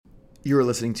You are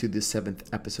listening to the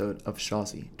 7th episode of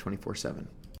Shawzy 24/7.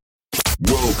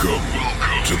 Welcome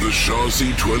to the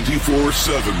Shawzy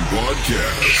 24/7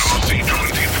 podcast. Shawzy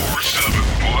 24/7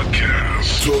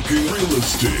 podcast. Talking real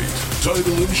estate,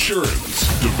 title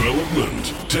insurance,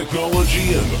 development,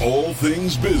 technology, and all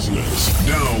things business.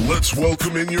 Now let's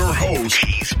welcome in your host.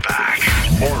 He's back.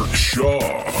 Mark Shaw.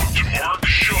 Mark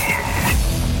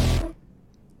Shaw.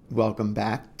 Welcome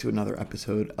back to another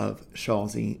episode of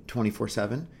Shawzy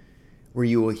 24/7, where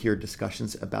you will hear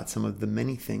discussions about some of the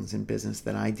many things in business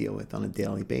that I deal with on a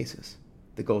daily basis.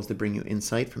 The goal is to bring you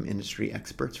insight from industry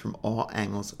experts from all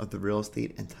angles of the real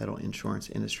estate and title insurance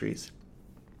industries.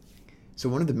 So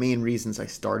one of the main reasons I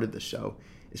started the show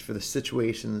is for the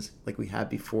situations like we have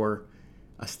before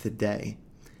us today.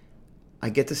 I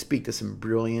get to speak to some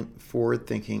brilliant,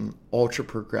 forward-thinking,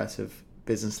 ultra-progressive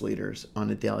business leaders on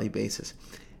a daily basis.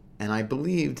 And I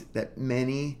believed that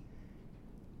many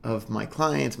of my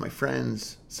clients, my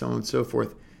friends, so on and so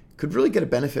forth, could really get a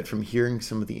benefit from hearing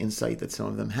some of the insight that some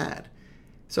of them had.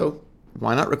 So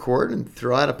why not record and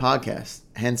throw out a podcast?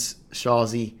 Hence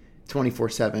Shawzy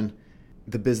 24/7,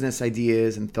 the business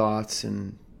ideas and thoughts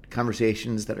and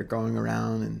conversations that are going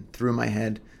around and through my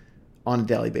head on a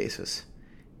daily basis.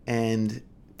 And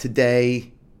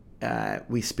today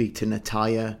we speak to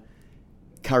Natalia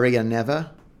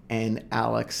Karayaneva and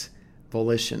Alex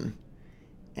Volishin.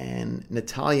 And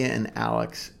Natalia and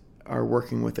Alex are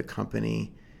working with a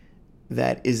company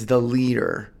that is the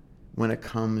leader when it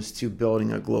comes to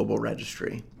building a global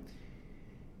registry.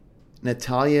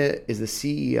 Natalia is the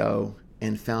CEO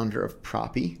and founder of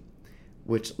Propy,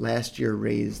 which last year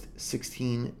raised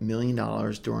 $16 million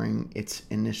during its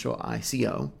initial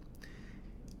ICO.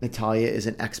 Natalia is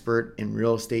an expert in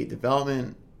real estate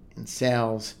development, in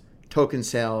sales, token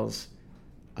sales,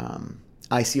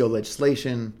 ICO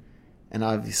legislation, and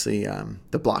obviously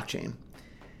the blockchain.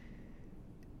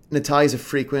 Natalia is a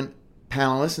frequent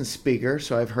panelist and speaker,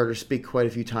 so I've heard her speak quite a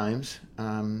few times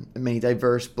at many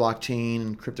diverse blockchain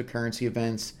and cryptocurrency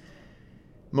events,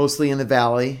 mostly in the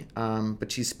Valley,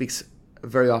 but she speaks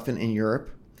very often in Europe.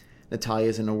 Natalia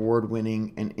is an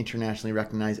award-winning and internationally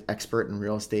recognized expert in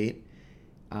real estate,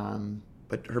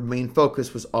 but her main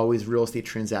focus was always real estate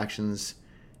transactions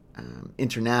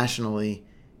internationally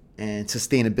and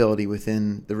sustainability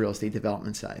within the real estate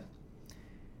development side.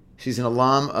 She's an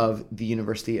alum of the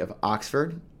University of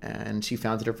Oxford, and she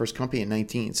founded her first company at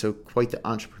 19, so quite the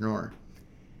entrepreneur.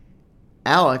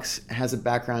 Alex has a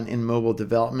background in mobile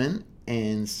development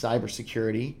and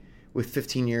cybersecurity with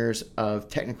 15 years of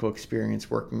technical experience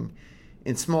working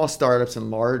in small startups and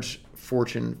large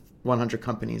Fortune 100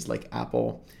 companies like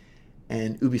Apple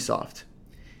and Ubisoft.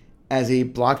 As a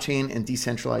blockchain and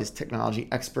decentralized technology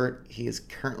expert, he is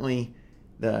currently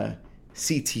the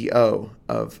CTO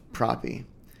of Propy.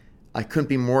 I couldn't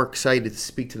be more excited to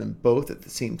speak to them both at the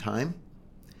same time.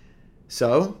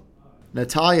 So,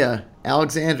 Natalia,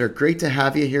 Alexander, great to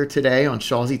have you here today on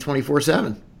Shawzy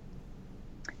 24/7.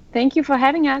 Thank you for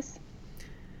having us.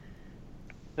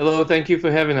 Hello, thank you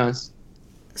for having us.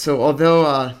 So,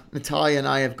 although Natalia and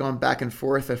I have gone back and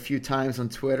forth a few times on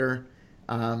Twitter,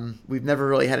 we've never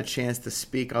really had a chance to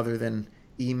speak other than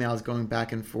emails going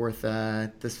back and forth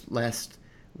this last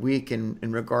week in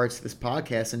regards to this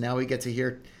podcast. And now we get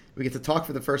to talk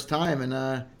for the first time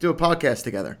and do a podcast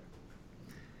together.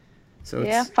 So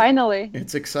finally.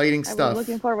 It's exciting stuff. I'm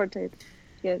looking forward to it.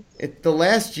 Yes. The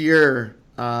last year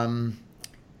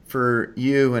for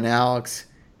you and Alex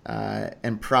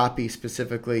and Propy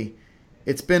specifically,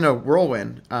 it's been a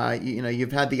whirlwind.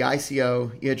 You've had the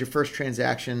ICO. You had your first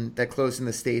transaction that closed in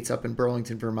the States up in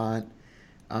Burlington, Vermont.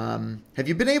 Have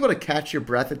you been able to catch your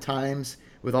breath at times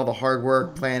with all the hard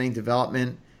work, planning,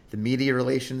 development, the media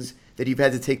relations that you've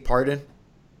had to take part in?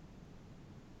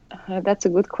 That's a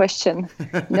good question.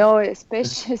 No,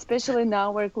 especially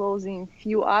now we're closing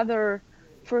few other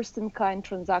first-in-kind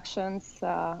transactions.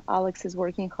 Alex is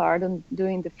working hard on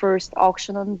doing the first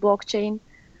auction on blockchain,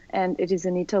 and it is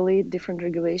in Italy, different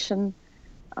regulation.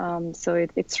 So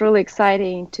it's really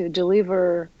exciting to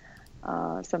deliver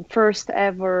some first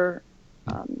ever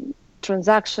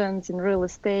transactions in real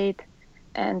estate.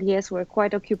 And yes, we're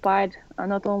quite occupied,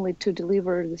 not only to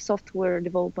deliver the software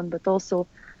development, but also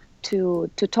to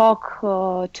talk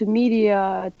to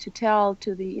media, to tell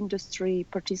to the industry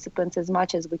participants as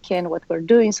much as we can what we're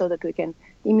doing so that we can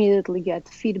immediately get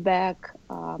feedback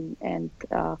and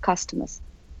customers.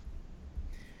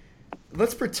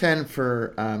 Let's pretend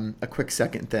for a quick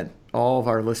second that all of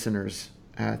our listeners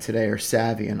today are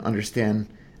savvy and understand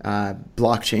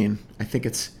blockchain. I think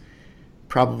it's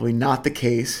probably not the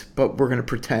case, but we're going to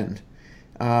pretend.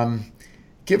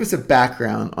 Give us a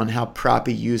background on how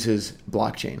Propy uses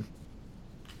blockchain.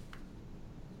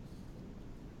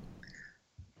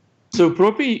 So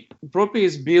Propy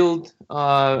is built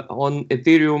on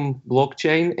Ethereum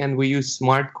blockchain, and we use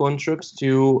smart contracts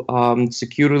to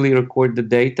securely record the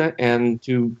data and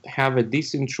to have a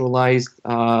decentralized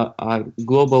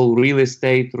global real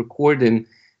estate recording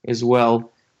as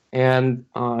well. And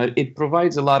it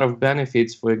provides a lot of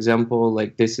benefits, for example,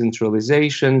 like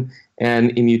decentralization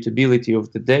and immutability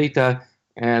of the data,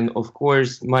 and of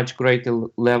course, much greater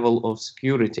level of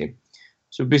security.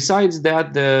 So besides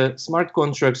that, the smart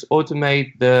contracts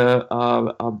automate the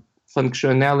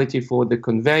functionality for the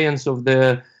conveyance of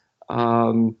the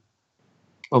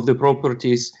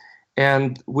properties,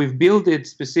 and we've built it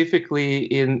specifically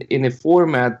in a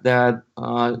format that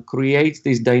creates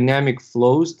these dynamic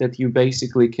flows that you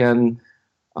basically can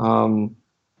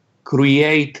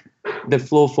create the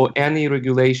flow for any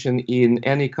regulation in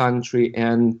any country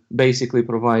and basically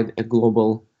provide a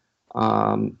global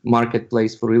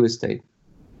marketplace for real estate.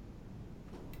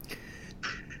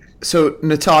 So,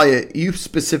 Natalia, you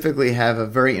specifically have a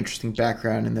very interesting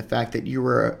background in the fact that you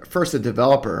were first a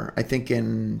developer, I think,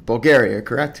 in Bulgaria,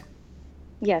 correct?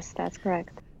 Yes, that's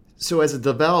correct. So, as a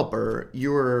developer,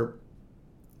 you were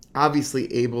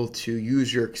obviously able to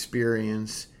use your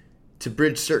experience to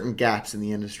bridge certain gaps in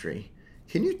the industry.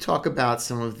 Can you talk about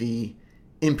some of the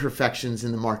imperfections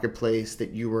in the marketplace that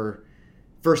you were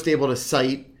first able to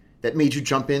cite that made you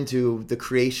jump into the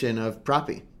creation of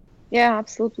Propy? Yeah,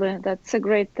 absolutely. That's a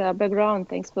great background.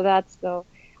 Thanks for that. So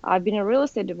I've been a real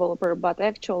estate developer, but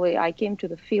actually I came to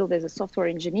the field as a software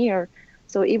engineer.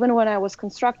 So even when I was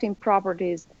constructing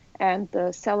properties and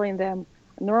selling them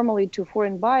normally to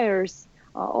foreign buyers,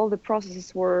 all the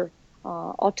processes were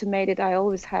automated. I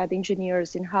always had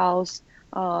engineers in-house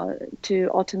to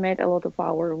automate a lot of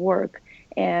our work.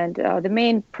 And the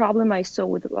main problem I saw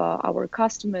with our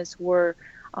customers were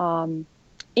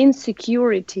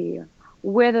insecurity,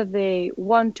 whether they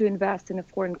want to invest in a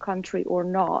foreign country or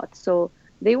not. So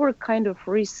they were kind of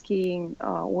risking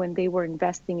when they were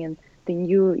investing in the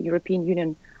new European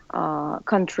Union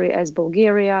country as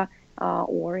Bulgaria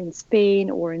or in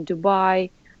Spain or in Dubai,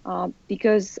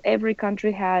 because every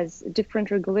country has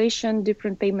different regulation,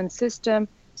 different payment system.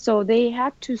 So they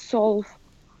had to solve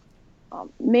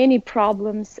many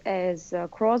problems as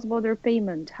cross-border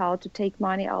payment, how to take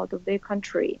money out of their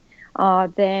country,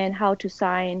 then how to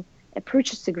sign a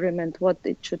purchase agreement, what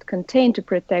it should contain to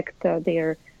protect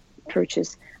their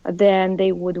purchase. Then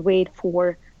they would wait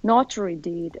for notary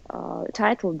deed,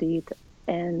 title deed,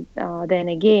 and then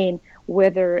again,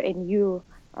 whether a new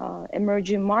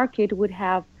emerging market would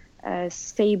have a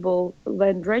stable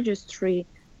land registry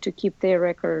to keep their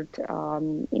record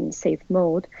in safe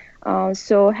mode.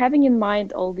 So having in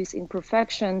mind all these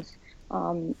imperfections,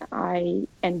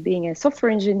 and being a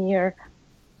software engineer,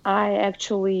 I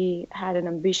actually had an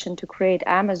ambition to create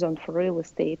Amazon for real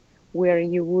estate, where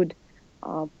you would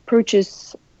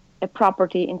purchase a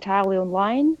property entirely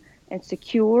online and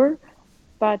secure,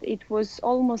 but it was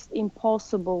almost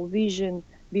impossible vision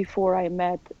before I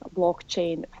met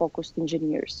blockchain-focused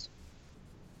engineers.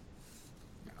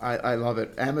 I love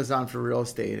it. Amazon for real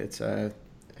estate. It's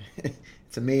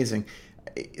it's amazing.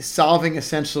 Solving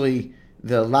essentially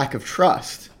the lack of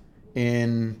trust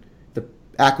in the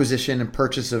acquisition and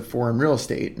purchase of foreign real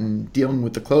estate and dealing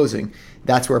with the closing.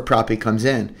 That's where Propy comes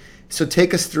in. So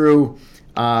take us through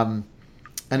an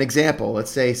example.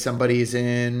 Let's say somebody's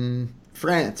in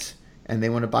France and they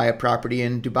want to buy a property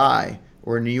in Dubai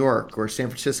or New York or San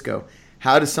Francisco.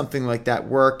 How does something like that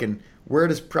work, and where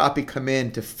does Propy come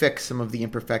in to fix some of the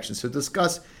imperfections? So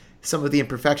discuss some of the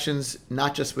imperfections,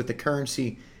 not just with the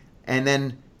currency, and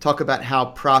then talk about how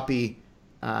Propy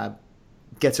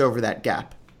gets over that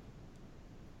gap.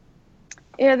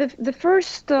 Yeah, the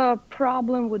first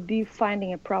problem would be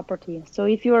finding a property. So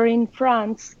if you are in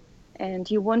France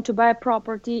and you want to buy a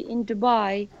property in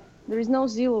Dubai, there is no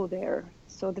Zillow there.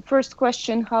 So the first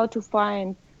question, how to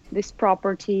find this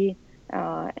property,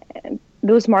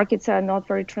 those markets are not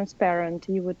very transparent.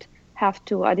 You would have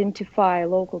to identify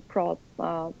local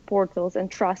portals and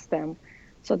trust them.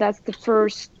 So that's the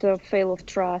first fail of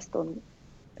trust on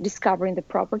discovering the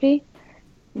property.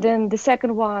 Then the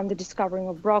second one, the discovering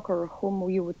a broker whom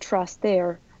you would trust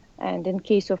there. And in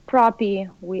case of Propy,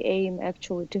 we aim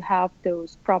actually to have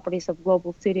those properties of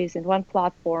global cities in one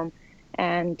platform,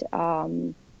 and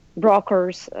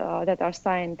brokers that are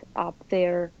signed up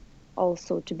there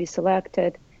also to be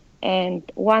selected.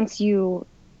 And once you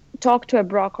talk to a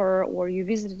broker or you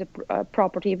visit a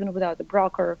property even without a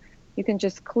broker, you can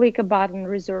just click a button,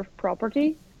 reserve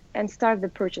property, and start the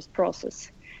purchase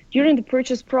process. During the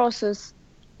purchase process,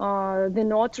 the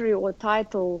notary or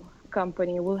title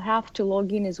company will have to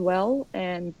log in as well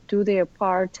and do their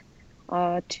part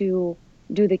to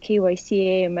do the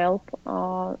KYC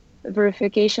AML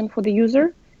verification for the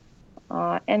user.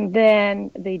 And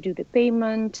then they do the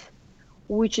payment,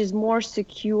 which is more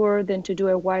secure than to do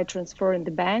a wire transfer in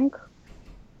the bank,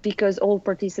 because all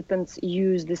participants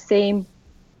use the same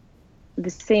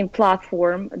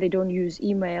platform. They don't use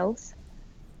emails,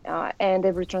 and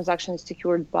every transaction is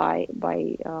secured by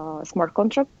smart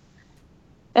contract.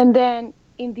 And then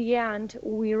in the end,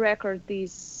 we record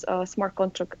this smart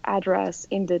contract address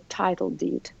in the title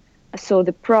deed. So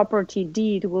the property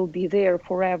deed will be there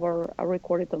forever,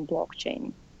 recorded on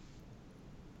blockchain.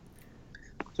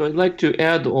 So I'd like to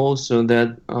add also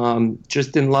that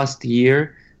just in last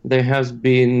year, there has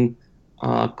been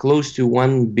close to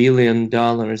 $1 billion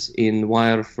in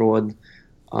wire fraud,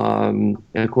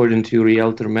 according to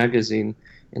Realtor magazine.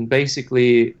 And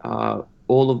basically,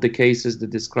 all of the cases that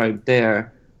described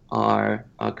there are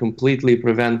completely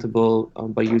preventable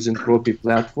by using Propy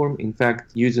platform. In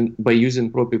fact, by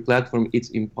using Propy platform, it's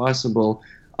impossible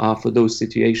for those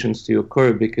situations to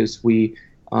occur, because we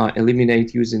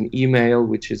eliminate using email,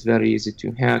 which is very easy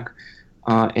to hack,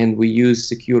 and we use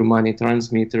secure money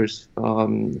transmitters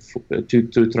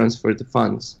to transfer the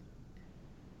funds.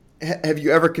 Have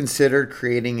you ever considered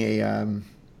creating an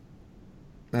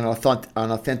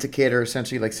authenticator,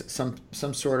 essentially like some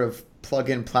sort of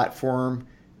plug-in platform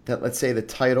that, let's say, the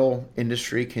title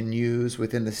industry can use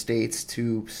within the states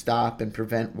to stop and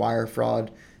prevent wire fraud,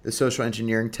 the social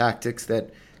engineering tactics that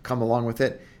come along with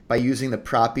it, by using the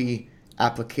Propy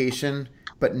application,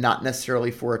 but not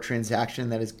necessarily for a transaction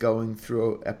that is going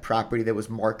through a property that was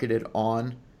marketed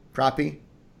on Propy?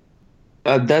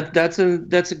 That's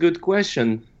a good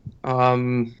question.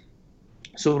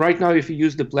 So right now, if you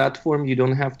use the platform, you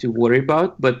don't have to worry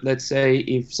about. But let's say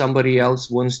if somebody else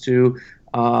wants to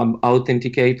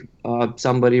authenticate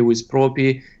somebody with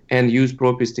Propy and use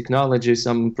Propy's technologies,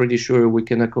 I'm pretty sure we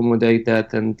can accommodate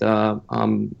that and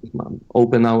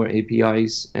open our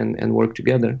APIs and work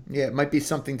together. Yeah, it might be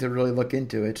something to really look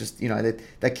into. It just,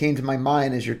 that came to my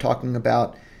mind as you're talking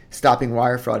about stopping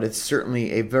wire fraud. It's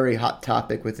certainly a very hot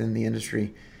topic within the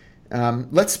industry.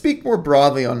 Let's speak more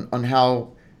broadly on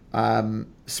how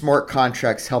smart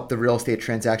contracts help the real estate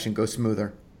transaction go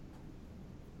smoother.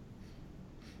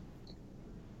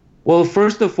 Well,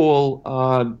 first of all,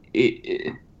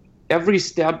 every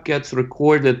step gets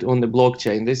recorded on the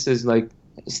blockchain. This is like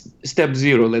step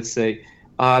 0, let's say.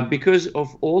 Because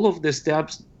of all of the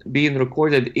steps being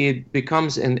recorded, it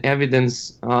becomes an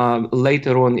evidence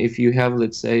later on if you have,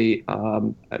 let's say,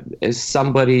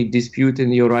 somebody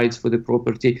disputing your rights for the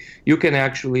property. You can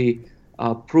actually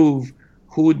prove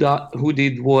who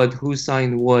did what, who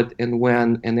signed what, and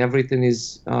when, and everything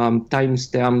is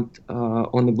time-stamped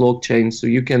on the blockchain. So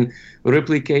you can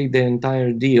replicate the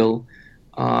entire deal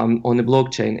on the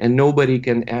blockchain, and nobody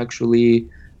can actually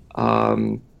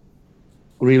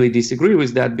really disagree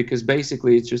with that, because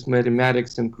basically it's just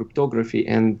mathematics and cryptography,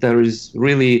 and there is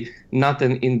really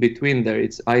nothing in between there.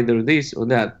 It's either this or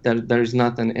that. There is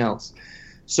nothing else.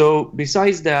 So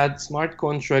besides that, smart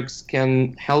contracts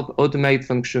can help automate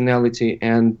functionality,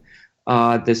 and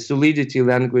the Solidity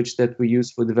language that we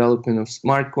use for development of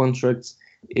smart contracts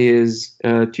is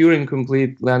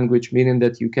Turing-complete language, meaning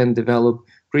that you can develop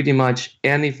pretty much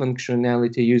any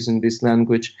functionality using this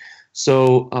language.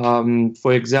 So,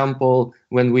 for example,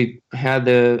 when we had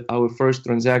our first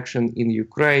transaction in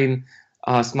Ukraine,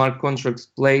 smart contracts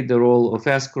played the role of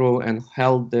escrow and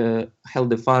held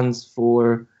the funds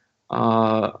for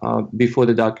before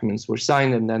the documents were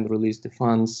signed, and then released the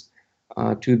funds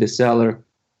to the seller.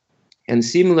 And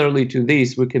similarly to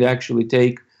this, we could actually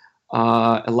take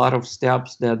a lot of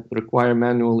steps that require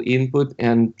manual input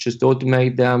and just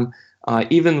automate them.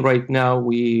 Even right now,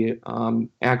 we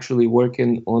actually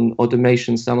working on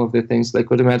automation, some of the things like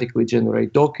automatically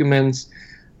generate documents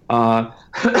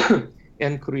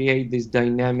and create these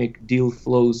dynamic deal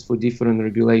flows for different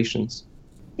regulations.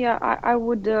 Yeah, I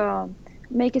would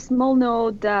make a small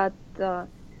note that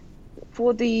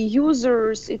for the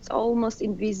users, it's almost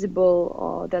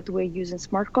invisible that we're using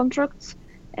smart contracts,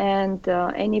 and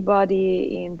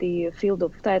anybody in the field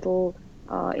of title,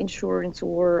 insurance,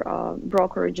 or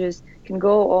brokerages can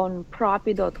go on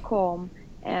propy.com,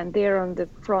 and there on the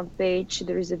front page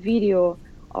there is a video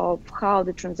of how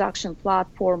the transaction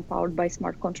platform powered by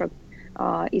smart contract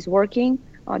is working,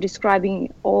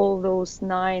 describing all those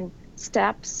 9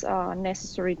 steps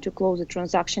necessary to close a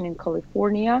transaction in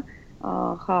California,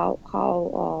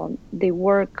 how they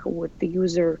work with the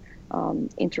user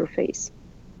interface.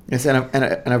 Yes,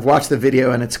 and I've watched the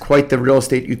video, and it's quite the real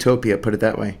estate utopia, put it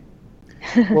that way.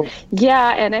 Well,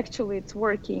 yeah, and actually it's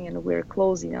working, and we're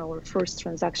closing our first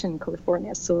transaction in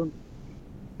California soon.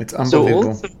 It's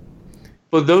unbelievable.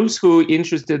 For those who are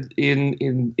interested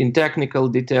in technical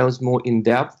details more in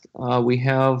depth, we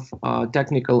have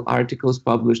technical articles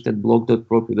published at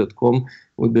blog.propy.com.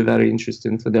 Would be very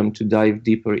interesting for them to dive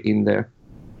deeper in there.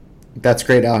 That's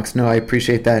great, Alex. No, I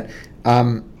appreciate that.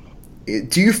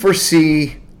 Do you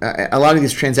foresee a lot of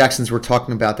these transactions we're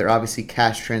talking about? They're obviously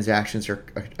cash transactions or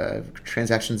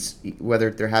transactions,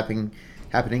 whether they're happening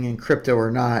in crypto or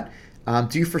not.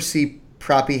 Do you foresee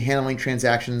Propy handling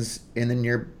transactions in the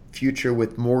near future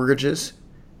with mortgages?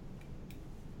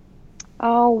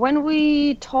 When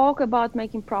we talk about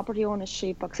making property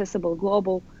ownership accessible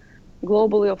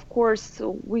globally, of course,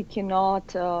 we cannot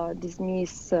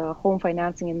dismiss home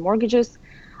financing and mortgages.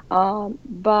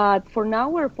 But for now,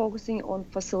 we're focusing on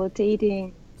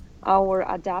facilitating our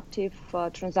adaptive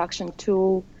transaction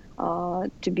tool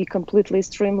to be completely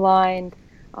streamlined.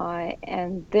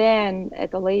 And then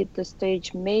at a later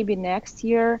stage, maybe next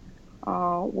year,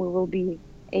 we will be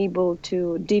able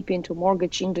to dip into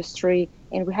mortgage industry.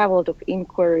 And we have a lot of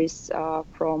inquiries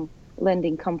from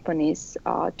lending companies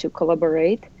to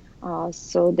collaborate.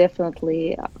 So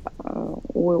definitely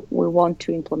we want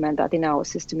to implement that in our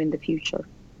system in the future.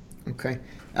 Okay.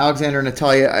 Alexander,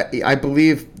 Natalia, I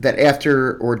believe that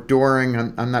after or during,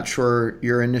 I'm not sure,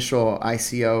 your initial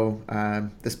ICO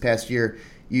this past year,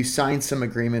 you signed some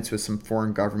agreements with some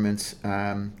foreign governments.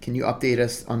 Can you update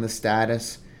us on the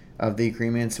status of the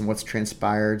agreements and what's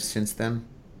transpired since then?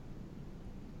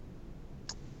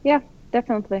 Yeah,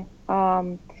 definitely.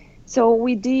 So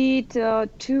we did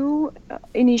two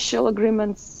initial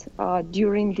agreements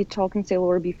during the token sale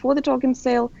or before the token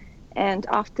sale. And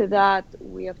after that,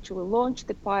 we actually launched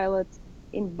the pilot.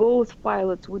 In both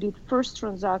pilots, we did first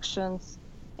transactions.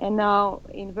 And now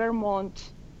in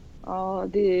Vermont,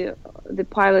 the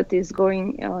pilot is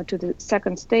going to the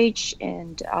second stage.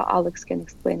 And Alex can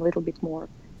explain a little bit more.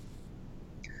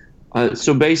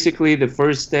 So basically, the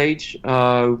first stage,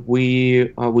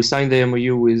 we signed the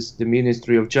MOU with the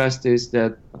Ministry of Justice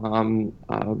that,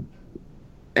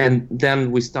 and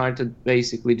then we started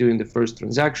basically doing the first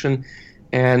transaction.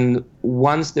 And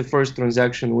once the first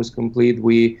transaction was complete,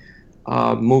 we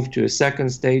moved to a second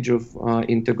stage of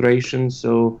integration.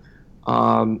 So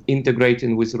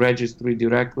integrating with registry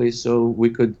directly, so we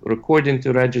could record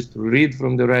into registry, read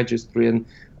from the registry, and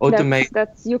automate.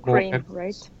 That's Ukraine,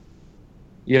 right?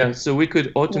 Yeah, so we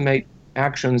could automate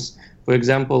actions, for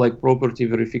example, like property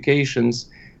verifications,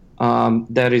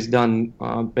 that is done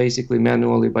basically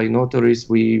manually by notaries.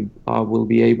 We will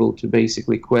be able to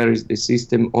basically query the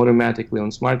system automatically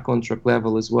on smart contract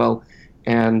level as well,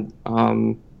 and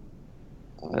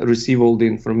receive all the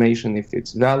information if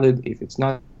it's valid, if it's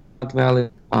not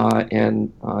valid,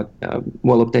 and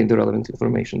obtain the relevant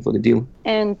information for the deal.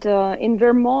 And in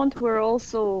Vermont, we're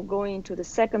also going to the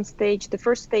second stage. The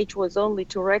first stage was only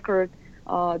to record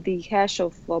the hash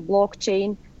of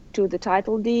blockchain to the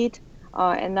title deed.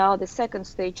 And now the second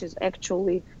stage is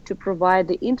actually to provide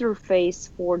the interface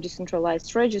for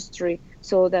decentralized registry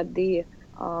so that the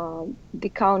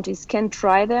counties can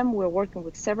try them. We're working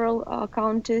with several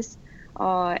counties.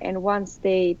 And once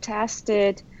they test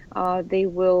it, they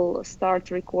will start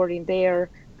recording there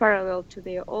parallel to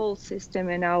their old system.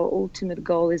 And our ultimate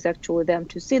goal is actually them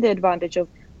to see the advantage of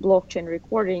blockchain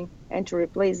recording and to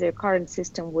replace their current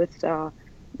system with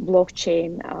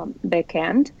blockchain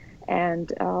backend.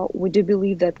 And we do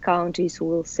believe that counties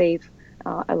will save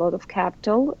a lot of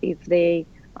capital if they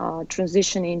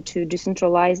transition into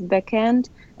decentralized backend,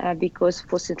 because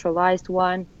for centralized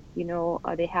one,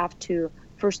 they have to,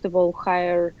 first of all,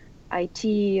 hire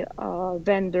IT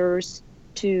vendors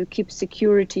to keep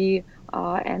security,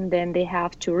 and then they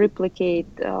have to replicate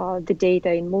the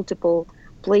data in multiple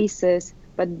places.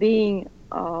 But being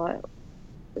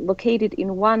located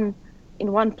in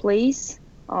one place,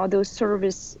 those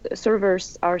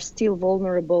servers are still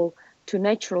vulnerable to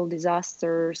natural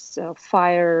disasters,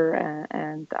 fire,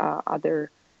 and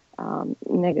other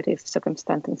negative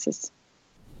circumstances.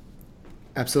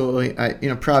 Absolutely.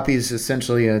 Propy is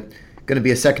essentially going to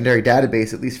be a secondary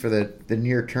database, at least for the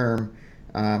near term.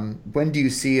 When do you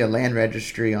see a land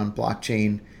registry on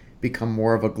blockchain become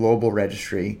more of a global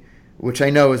registry, which I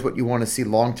know is what you want to see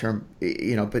long term,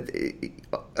 but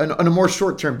on a more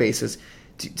short term basis?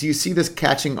 Do you see this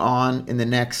catching on in the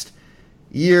next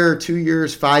year, 2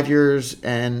 years, 5 years?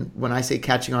 And when I say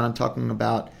catching on, I'm talking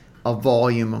about a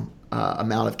volume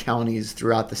amount of counties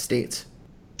throughout the states.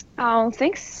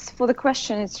 Thanks for the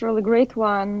question. It's a really great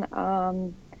one.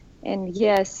 And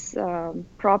yes,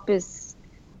 Propy's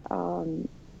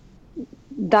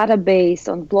database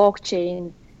on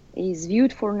blockchain is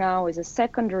viewed for now as a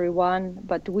secondary one,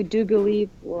 but we do believe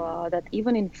that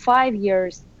even in 5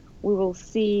 years, we will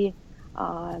see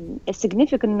a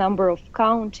significant number of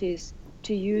counties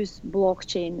to use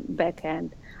blockchain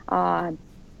backend.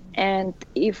 And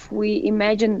if we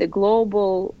imagine the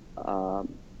global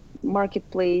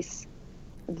marketplace,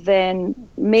 then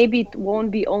maybe it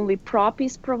won't be only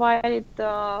Propy's provided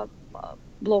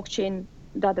blockchain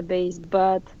database,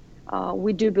 but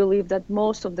we do believe that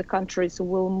most of the countries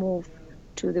will move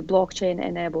to the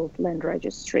blockchain-enabled land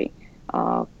registry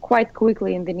quite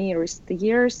quickly in the nearest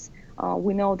years.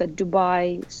 We know that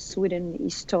Dubai, Sweden,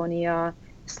 Estonia,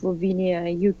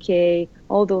 Slovenia, UK,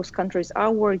 all those countries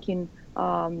are working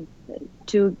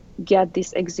to get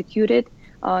this executed.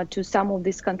 To some of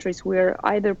these countries, we're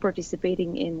either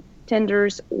participating in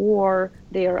tenders or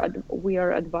we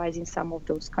are advising some of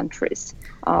those countries.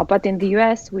 But in the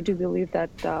US, we do believe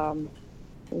that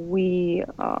we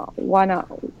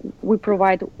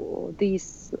provide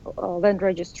this land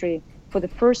registry for the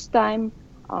first time,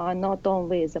 not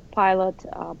only as a pilot,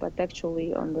 but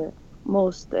actually on the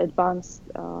most advanced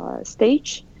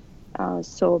stage.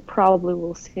 So probably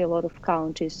we'll see a lot of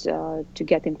counties to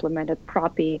get implemented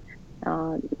Propy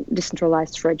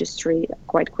decentralized registry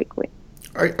quite quickly.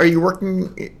 Are you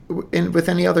working with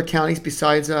any other counties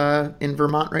besides in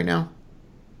Vermont right now?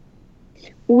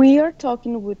 We are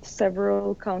talking with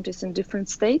several counties in different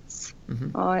states,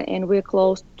 and we're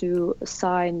close to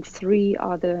sign 3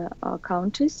 other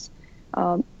counties.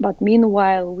 But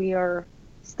meanwhile, we are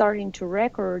starting to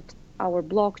record our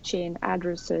blockchain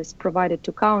addresses provided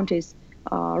to counties,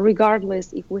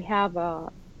 regardless if we have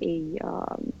a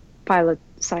pilot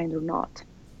signed or not.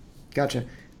 Gotcha.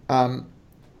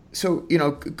 So,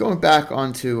 going back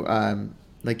onto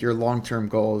like your long-term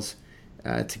goals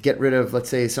to get rid of, let's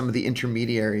say, some of the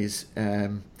intermediaries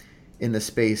in the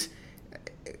space,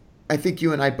 I think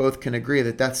you and I both can agree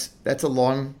that that's a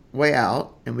long way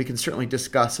out, and we can certainly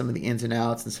discuss some of the ins and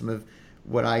outs and some of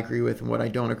what I agree with and what I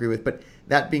don't agree with. But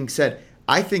that being said,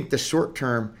 I think the short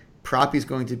term Propy is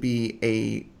going to be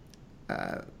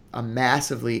a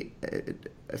massively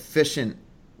efficient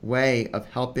way of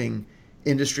helping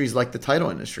industries like the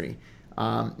title industry,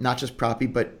 not just Propy,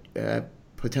 but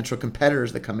potential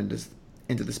competitors that come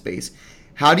into the space.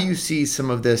 How do you see some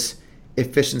of this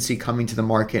efficiency coming to the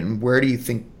market, and where do you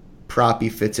think Propy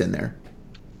fits in there?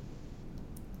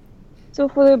 So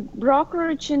for the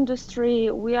brokerage industry,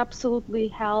 we absolutely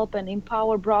help and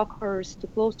empower brokers to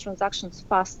close transactions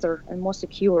faster and more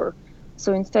secure.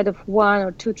 So instead of 1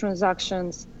 or 2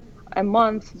 transactions a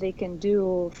month, they can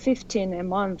do 15 a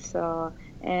month,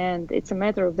 and it's a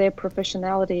matter of their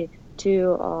professionality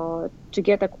to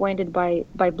get acquainted by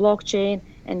blockchain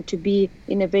and to be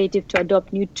innovative, to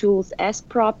adopt new tools as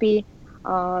Propy.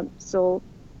 So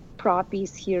Propy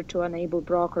is here to enable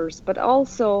brokers, but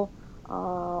also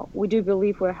we do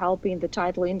believe we're helping the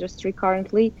title industry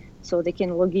currently, so they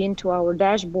can log into our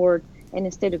dashboard, and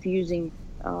instead of using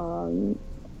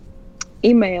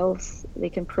emails, they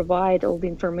can provide all the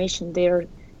information there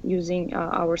using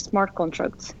our smart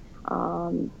contracts,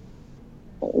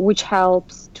 which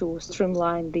helps to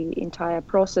streamline the entire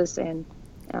process and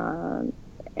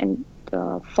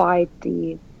fight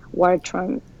the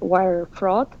wire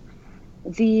fraud.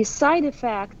 The side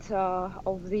effect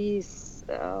of this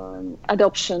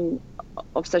adoption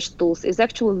of such tools is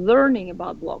actually learning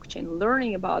about blockchain,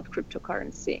 learning about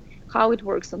cryptocurrency, how it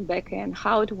works on backend,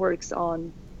 how it works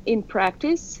in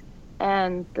practice,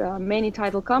 and many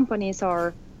title companies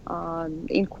are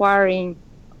inquiring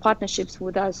partnerships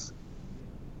with us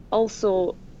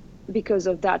also because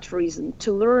of that reason,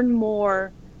 to learn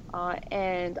more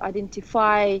and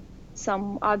identify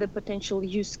some other potential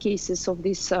use cases of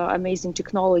this amazing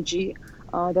technology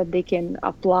that they can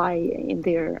apply in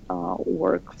their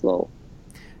workflow.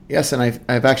 Yes, and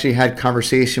I've actually had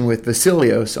conversation with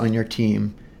Vasilios on your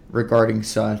team regarding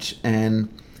such, and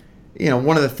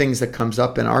one of the things that comes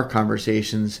up in our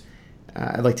conversations,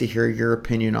 I'd like to hear your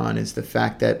opinion on, is the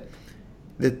fact that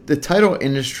the title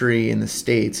industry in the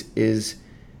States is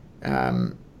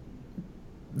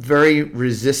very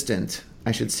resistant,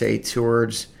 I should say,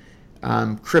 towards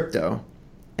crypto,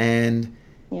 and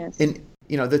yes.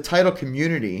 The title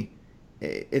community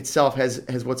itself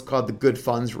has what's called the good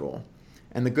funds rule,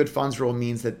 and the good funds rule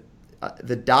means that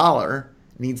the dollar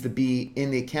needs to be in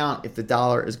the account if the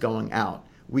dollar is going out.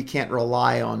 We can't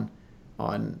rely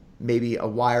on maybe a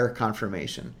wire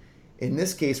confirmation. In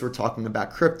this case, we're talking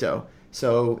about crypto.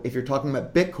 So if you're talking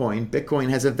about Bitcoin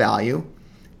has a value,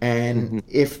 and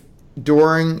if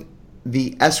during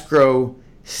the escrow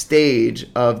stage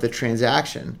of the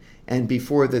transaction and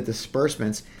before the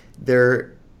disbursements,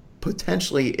 there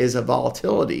potentially is a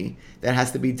volatility that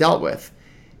has to be dealt with.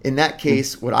 In that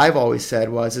case, what I've always said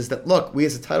is that, look, we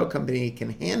as a title company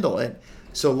can handle it,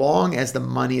 so long as the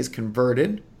money is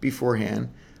converted beforehand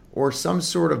or some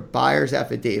sort of borrower's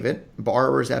affidavit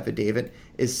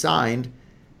is signed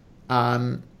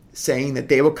saying that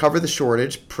they will cover the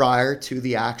shortage prior to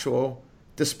the actual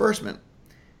disbursement.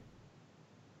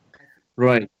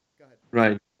 Right.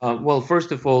 Right. Well,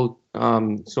 first of all,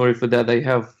 sorry for that. I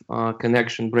have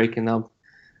connection breaking up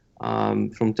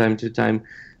from time to time.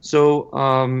 So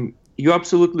you're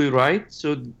absolutely right.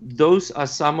 So those are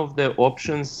some of the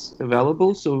options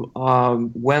available. So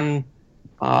when,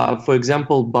 for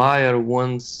example, buyer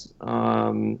wants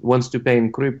to pay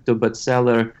in crypto, but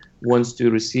seller wants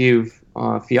to receive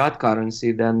fiat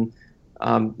currency, then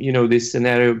this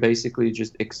scenario basically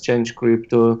just exchange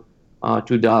crypto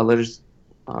to dollars.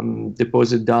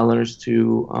 Deposit dollars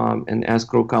to an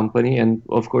escrow company, and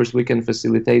of course we can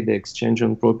facilitate the exchange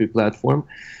on Propy platform.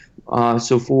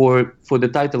 So for the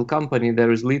title company, there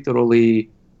is literally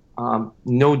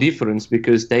no difference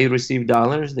because they receive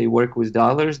dollars, they work with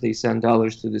dollars, they send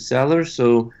dollars to the seller.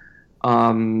 So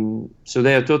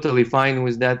they are totally fine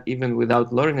with that, even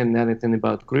without learning anything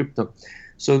about crypto.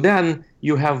 So then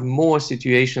you have more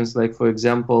situations like, for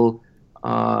example,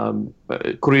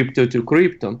 crypto to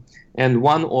crypto. And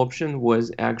one option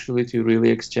was actually to really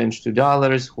exchange to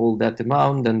dollars, hold that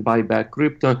amount, and buy back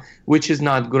crypto, which is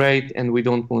not great, and we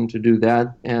don't want to do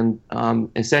that. And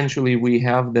essentially, we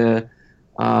have the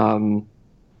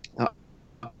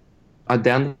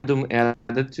addendum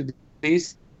added to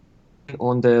this.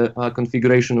 On the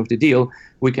configuration of the deal,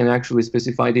 we can actually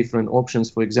specify different options.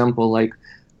 For example, like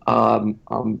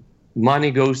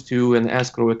money goes to an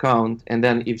escrow account, and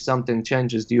then if something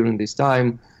changes during this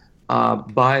time,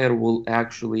 buyer will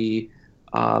actually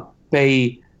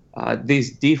pay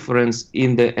this difference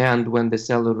in the end when the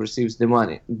seller receives the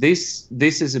money. This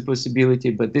is a possibility,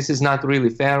 but this is not really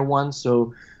fair one.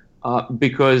 So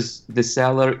because the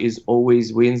seller is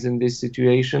always wins in this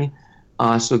situation.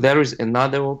 So there is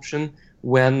another option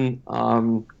when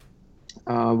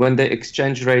the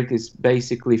exchange rate is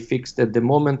basically fixed at the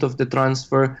moment of the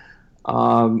transfer,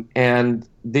 and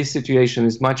this situation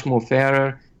is much more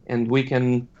fairer, and we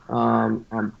can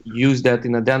use that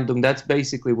in addendum. That's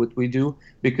basically what we do,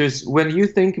 because when you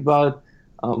think about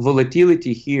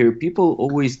volatility here, people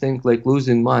always think like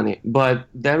losing money, but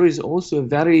there is also a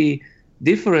very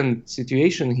different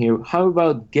situation here. How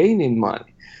about gaining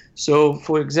money? So,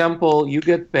 for example, you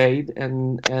get paid,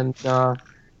 and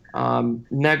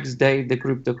next day the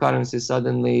cryptocurrency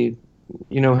suddenly,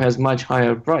 has much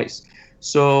higher price.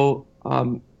 So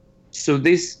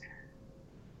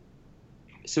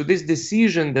this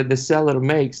decision that the seller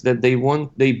makes, that they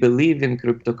believe in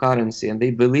cryptocurrency and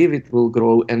they believe it will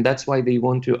grow, and that's why they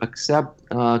want to accept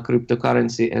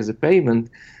cryptocurrency as a payment,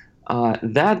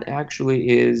 that actually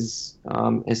is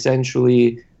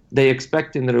essentially they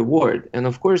expect in reward. And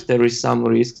of course there is some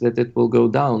risk that it will go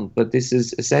down, but this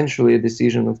is essentially a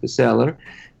decision of the seller.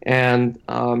 And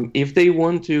if they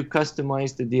want to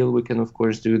customize the deal, we can of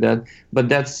course do that. But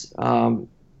that's,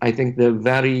 I think, the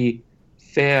very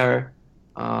fair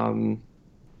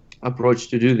approach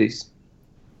to do this.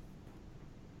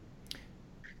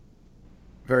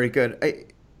 Very good.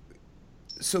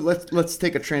 So let's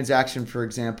take a transaction, for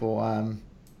example.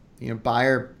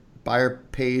 Buyer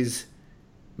pays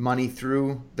money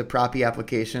through the Propy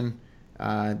application.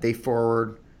 They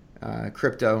forward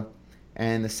crypto,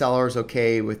 and the seller is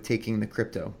okay with taking the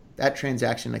crypto. That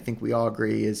transaction, I think we all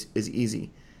agree, is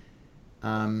easy.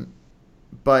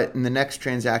 But in the next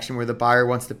transaction where the buyer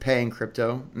wants to pay in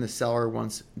crypto and the seller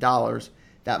wants dollars,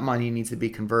 that money needs to be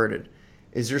converted.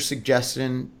 Is there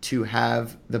suggestion to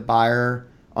have the buyer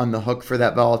on the hook for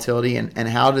that volatility, and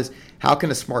how can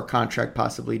a smart contract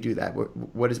possibly do that?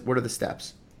 What are the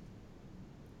steps?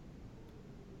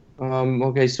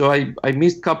 Okay, so I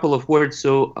missed a couple of words.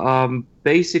 So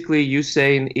basically you're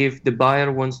saying if the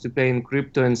buyer wants to pay in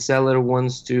crypto and seller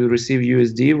wants to receive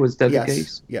USD, was that the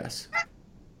case? Yes.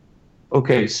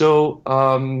 Okay, so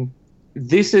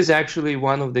this is actually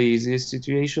one of the easiest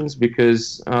situations,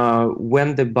 because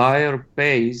when the buyer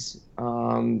pays,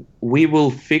 we will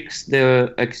fix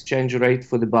the exchange rate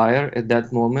for the buyer at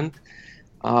that moment,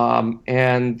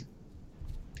 and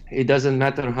it doesn't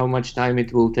matter how much time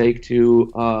it will take to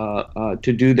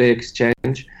do the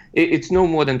exchange. It's no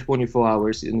more than 24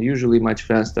 hours, and usually much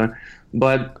faster.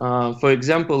 But for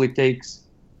example, it takes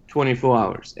 24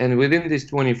 hours, and within these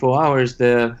 24 hours,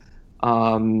 the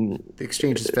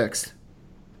exchange is fixed.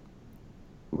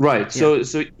 Right. Yeah.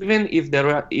 So even if there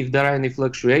are any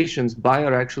fluctuations,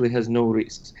 buyer actually has no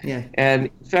risks. Yeah. And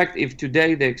in fact, if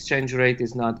today the exchange rate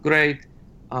is not great,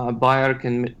 buyer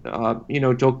can,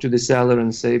 talk to the seller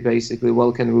and say basically,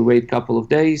 well, can we wait a couple of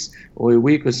days or a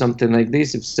week or something like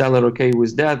this? If seller okay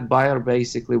with that, buyer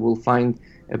basically will find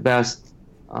a best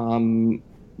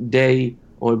day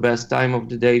or best time of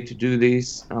the day to do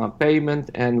this payment.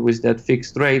 And with that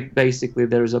fixed rate, basically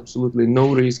there's absolutely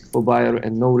no risk for buyer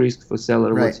and no risk for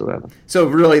seller whatsoever. So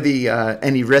really the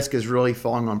any risk is really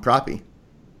falling on Propy.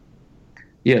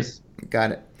 Yes.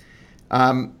 Got it.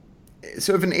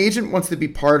 So if an agent wants to be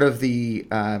part of the,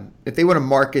 if they want to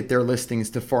market their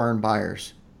listings to foreign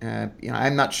buyers,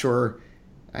 I'm not sure.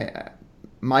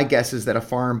 My guess is that a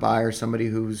foreign buyer, somebody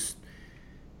who's,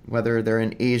 whether they're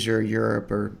in Asia or Europe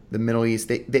or the Middle East,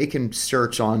 they can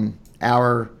search on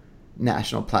our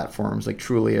national platforms like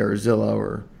Trulia or Zillow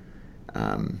or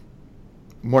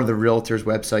one of the realtors'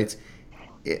 websites.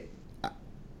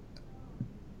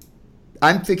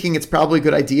 I'm thinking it's probably a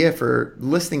good idea for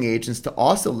listing agents to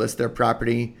also list their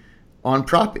property on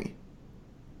Propy.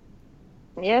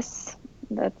 Yes,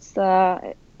 that's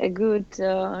a good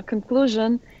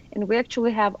conclusion. And we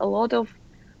actually have a lot of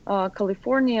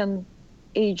Californian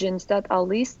agents that are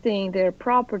listing their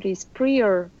properties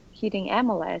prior hitting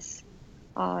MLS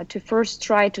to first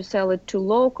try to sell it to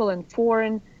local and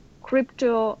foreign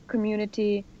crypto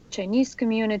community, Chinese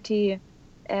community.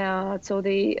 So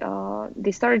they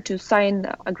started to sign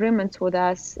agreements with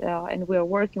us, and we are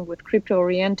working with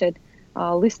crypto-oriented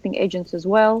listing agents as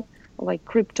well, like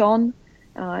Krypton.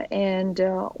 And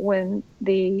when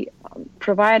they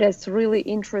provide us really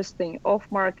interesting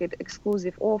off-market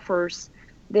exclusive offers,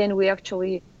 then we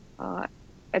actually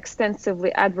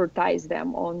extensively advertise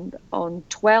them on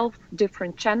 12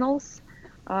 different channels,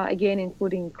 again,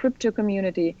 including crypto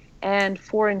community and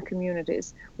foreign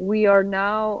communities. We are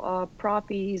now,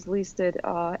 Propy is listed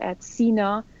at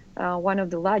Sina, one of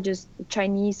the largest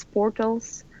Chinese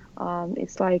portals.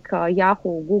 It's like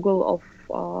Yahoo, Google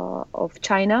of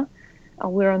China.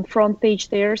 We're on front page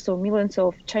there, so millions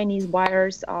of Chinese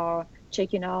buyers are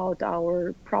checking out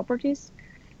our properties.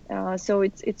 So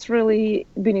it's really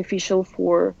beneficial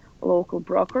for local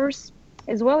brokers,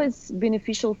 as well as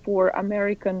beneficial for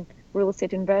American real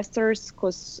estate investors,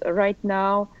 because right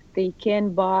now they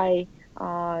can buy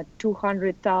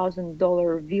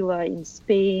 $200,000 villa in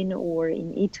Spain or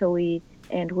in Italy,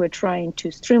 and we're trying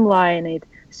to streamline it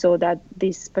so that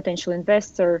this potential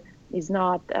investor is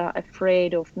not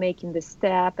afraid of making the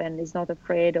step and is not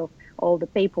afraid of all the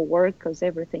paperwork, because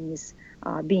everything is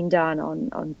being done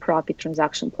on Propy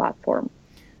transaction platform.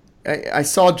 I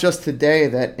saw just today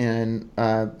that in,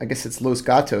 I guess it's Los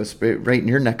Gatos, right in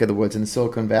your neck of the woods in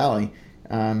Silicon Valley,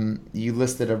 you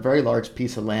listed a very large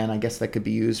piece of land. I guess that could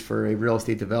be used for a real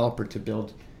estate developer to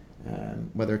build,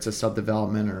 whether it's a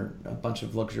subdevelopment or a bunch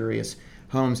of luxurious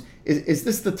homes. Is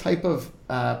this the type of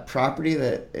property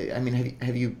that, I mean,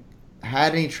 have you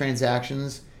had any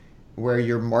transactions where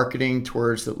you're marketing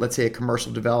towards, let's say, a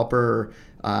commercial developer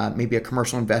or maybe a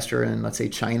commercial investor in, let's say,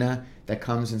 China that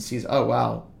comes and sees, oh,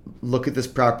 wow, look at this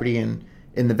property in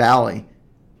the valley.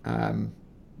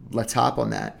 Let's hop on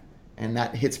that. And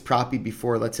that hits Propy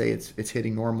before, let's say, it's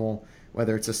hitting normal,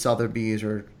 whether it's a Sotheby's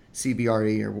or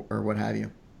CBRE or what have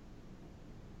you.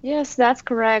 Yes, that's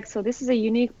correct. So this is a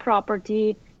unique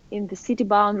property in the city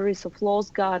boundaries of Los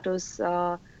Gatos.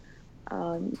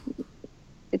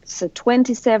 It's a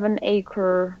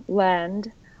 27-acre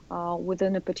land with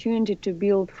an opportunity to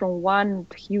build from one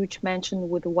huge mansion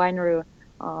with a winery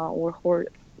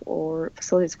or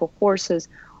facilities for horses,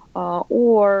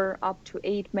 or up to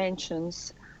 8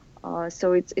 mansions.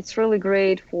 So it's really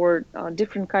great for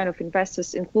different kind of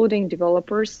investors, including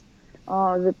developers.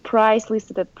 The price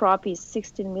listed at Propy is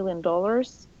 $16 million,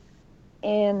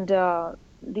 and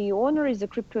the owner is a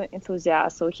crypto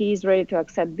enthusiast, so he is ready to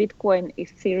accept Bitcoin,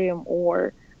 Ethereum,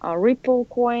 or Ripple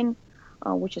coin,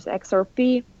 which is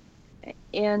XRP.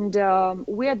 And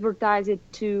we advertise it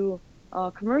to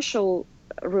commercial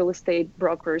real estate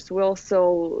brokers. We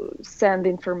also send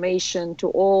information to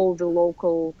all the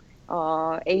local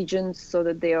agents so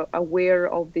that they are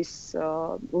aware of this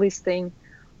listing.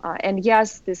 And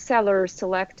yes, the seller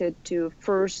selected to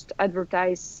first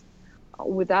advertise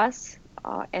with us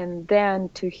and then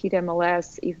to hit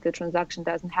MLS if the transaction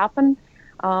doesn't happen.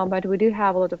 But we do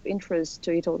have a lot of interest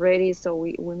to it already, so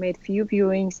we made few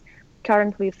viewings.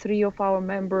 Currently, 3 of our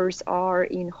members are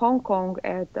in Hong Kong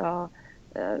at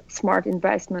Smart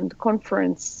Investment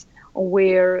Conference,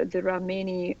 where there are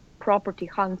many property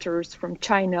hunters from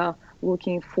China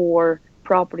looking for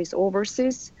properties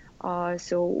overseas.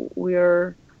 So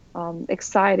we're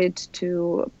excited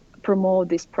to promote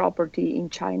this property in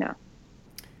China.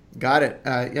 Got it.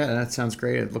 Yeah, that sounds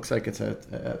great. It looks like it's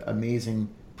a amazing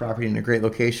property in a great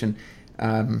location.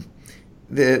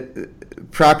 the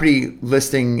property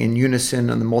listing in Unison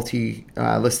on the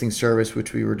multi-listing service,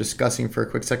 which we were discussing for a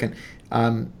quick second,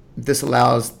 this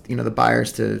allows the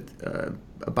buyers to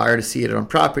a buyer to see it on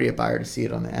property, a buyer to see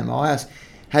it on the MLS.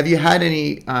 Have you had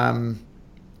any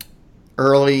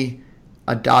early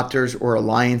adopters or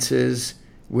alliances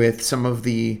with some of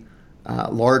the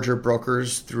larger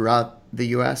brokers throughout the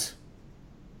U.S.?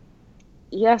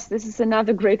 Yes, this is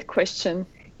another great question.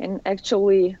 And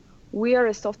actually, we are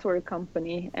a software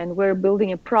company, and we're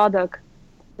building a product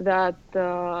that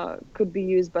could be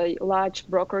used by large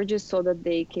brokerages so that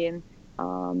they can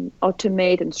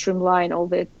automate and streamline all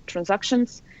the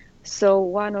transactions. So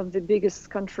one of the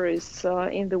biggest countries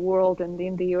in the world and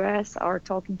in the US are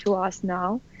talking to us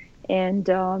now. And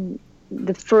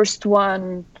the first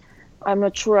one, I'm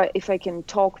not sure if I can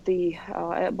talk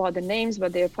about the names,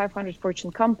 but they're a 500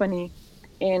 Fortune company.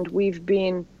 And we've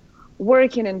been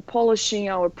working and polishing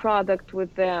our product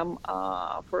with them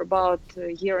for about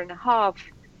a year and a half.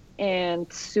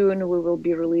 And soon we will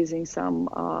be releasing some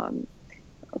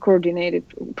coordinated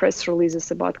press releases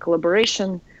about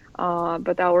collaboration.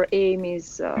 But our aim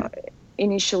is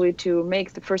initially to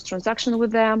make the first transaction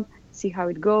with them, see how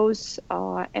it goes,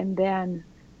 and then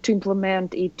to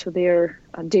implement it to their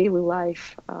daily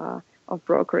life of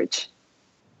brokerage.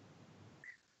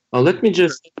 Let me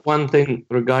just add one thing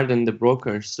regarding the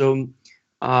brokers. So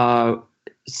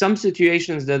some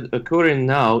situations that occur in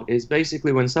now is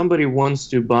basically when somebody wants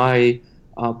to buy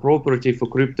property for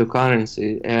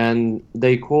cryptocurrency and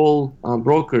they call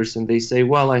brokers and they say,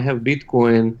 well, I have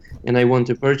Bitcoin and I want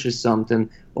to purchase something.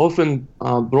 Often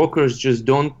brokers just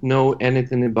don't know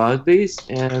anything about this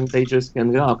and they just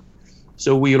hang up.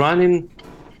 So we run in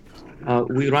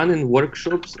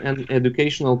workshops and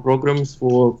educational programs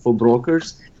for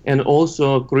brokers, and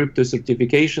also crypto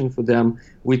certification for them.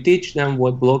 We teach them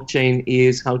what blockchain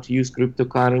is, how to use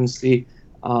cryptocurrency,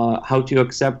 how to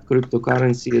accept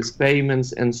cryptocurrency as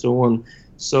payments, and so on.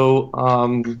 So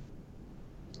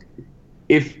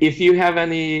if you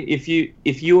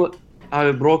are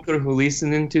a broker who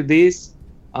listening to this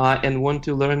and want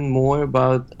to learn more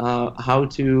about how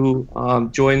to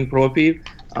join Propy,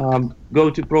 go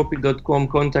to propy.com,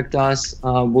 contact us.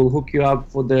 We'll hook you up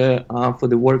for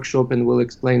the workshop, and we'll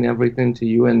explain everything to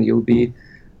you, and you'll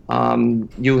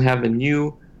have a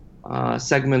new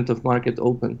segment of market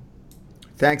open.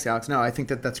 Thanks, Alex. No, I think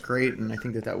that's great, and I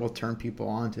think that will turn people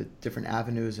on to different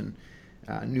avenues and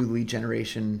new lead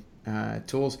generation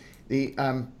tools.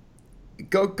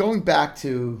 Going back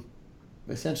to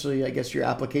essentially, I guess, your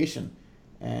application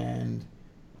and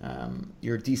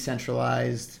your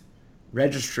decentralized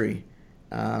registry,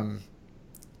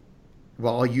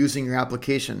 while using your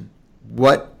application,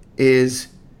 what is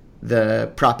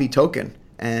the Propy token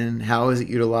and how is it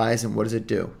utilized and what does it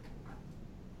do?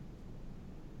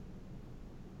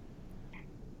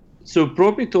 So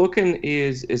Propy token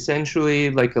is essentially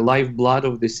like a lifeblood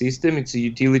of the system. It's a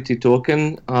utility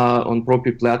token on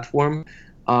Propy platform.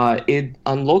 It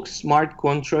unlocks smart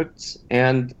contracts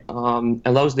and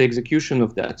allows the execution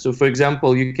of that. So for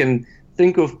example, you can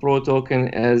think of Pro token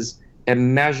as a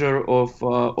measure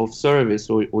of service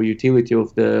or utility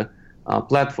of the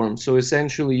platform. So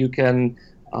essentially you can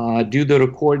do the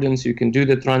recordings, you can do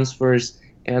the transfers,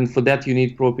 and for that you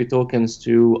need Propy tokens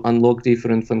to unlock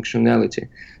different functionality.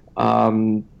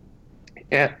 The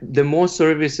more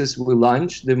services we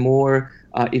launch, the more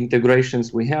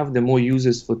integrations we have, the more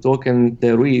users for token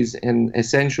there is, and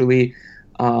essentially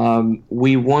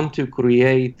we want to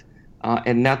create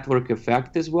a network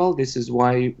effect as well. This is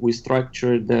why we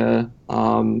structured the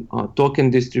token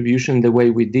distribution the way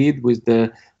we did with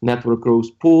the network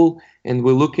growth pool, and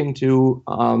we're looking to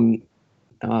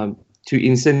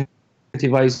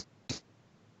incentivize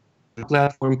the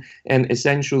platform, and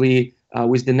essentially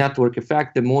with the network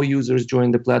effect, the more users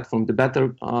join the platform, the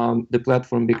better the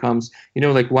platform becomes.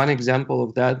 Like one example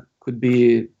of that could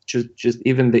be just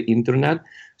even the internet.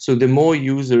 So the more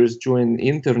users join the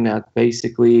internet,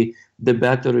 basically, the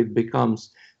better it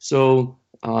becomes. So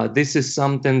this is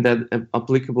something that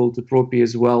applicable to Propy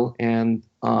as well, and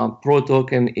Pro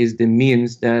token is the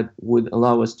means that would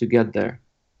allow us to get there.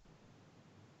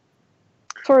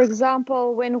 For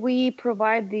example, when we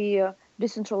provide the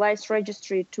decentralized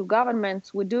registry to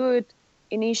governments, we do it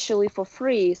initially for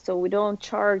free, so we don't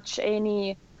charge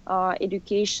any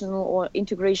educational or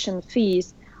integration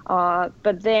fees.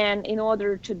 But then in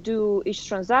order to do each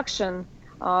transaction,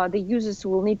 the users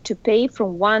will need to pay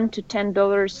from $1 to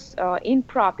 $10 in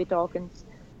Propy tokens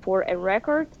for a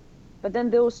record. But then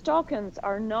those tokens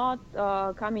are not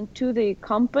coming to the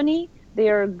company. They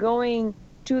are going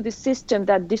to the system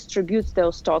that distributes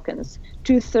those tokens.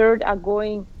 2/3 are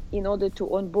going in order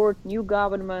to onboard new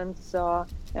governments,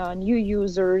 new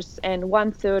users, and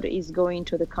 1/3 is going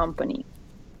to the company.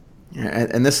 Yeah,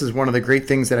 and this is one of the great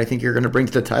things that I think you're going to bring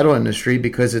to the title industry,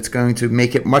 because it's going to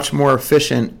make it much more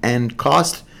efficient and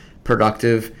cost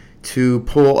productive to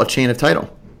pull a chain of title.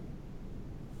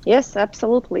 Yes,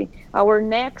 absolutely. Our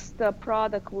next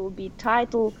product will be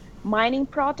title mining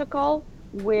protocol,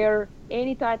 where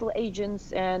any title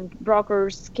agents and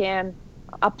brokers can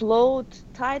upload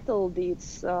title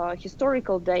deeds,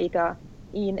 historical data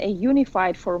in a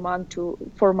unified format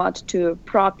to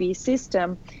Propy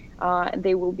system.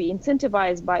 They will be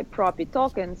incentivized by Propy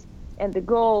tokens, and the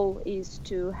goal is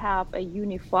to have a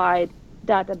unified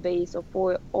database of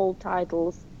all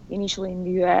titles, initially in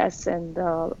the US and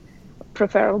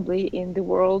preferably in the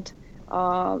world,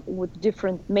 with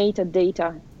different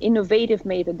metadata, innovative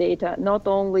metadata, not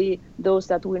only those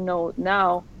that we know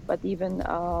now, but even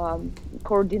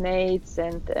coordinates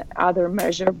and other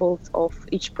measurables of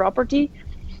each property.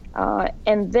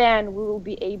 And then we will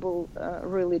be able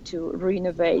really to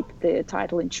renovate the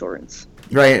title insurance.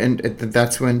 Right, and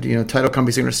that's when title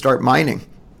companies are going to start mining.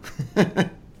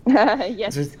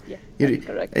 Yes, that's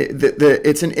correct.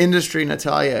 It's an industry,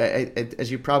 Natalia,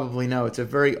 as you probably know. It's a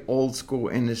very old school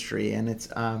industry, and it's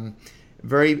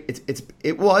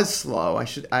it was slow.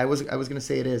 I was going to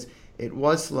say it is. It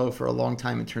was slow for a long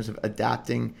time in terms of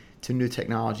adapting to new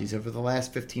technologies. Over the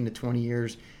last 15 to 20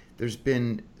 years, there's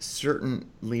been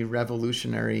certainly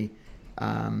revolutionary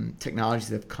technologies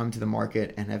that have come to the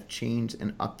market and have changed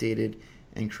and updated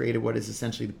and created what is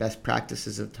essentially the best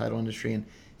practices of the title industry. And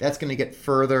that's going to get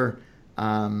further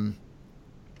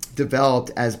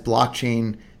developed as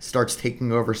blockchain starts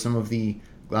taking over some of the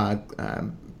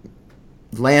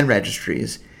land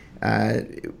registries.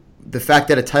 The fact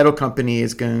that a title company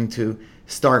is going to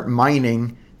start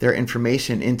mining their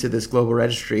information into this global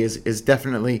registry is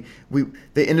definitely,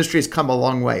 the industry has come a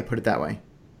long way, put it that way.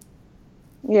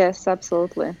 Yes,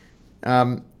 absolutely.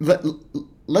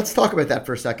 Let's talk about that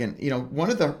for a second.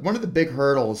 One of the big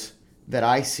hurdles that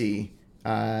I see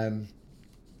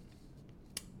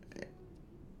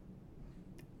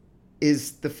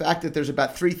is the fact that there's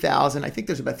about 3,000. I think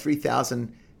there's about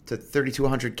 3,000 to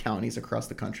 3,200 counties across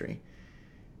the country.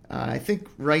 I think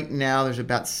right now there's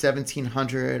about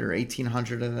 1,700 or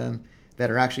 1,800 of them that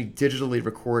are actually digitally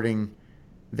recording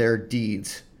their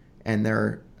deeds and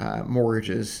their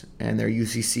mortgages and their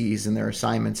UCCs and their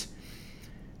assignments.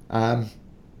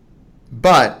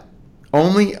 But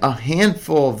only a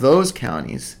handful of those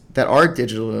counties that are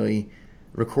digitally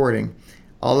recording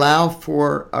allow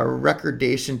for a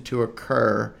recordation to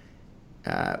occur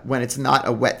when it's not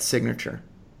a wet signature.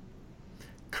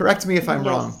 Correct me if I'm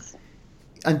wrong.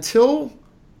 Until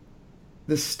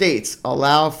the states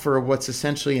allow for what's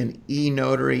essentially an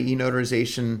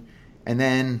e-notarization, and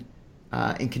then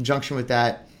in conjunction with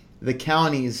that, the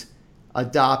counties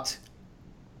adopt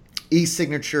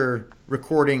e-signature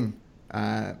recording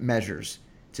measures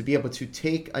to be able to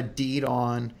take a deed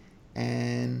on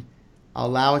and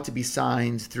allow it to be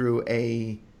signed through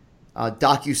a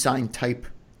DocuSign type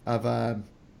of a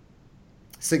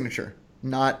signature,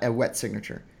 not a wet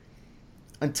signature.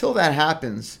 Until that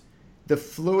happens, the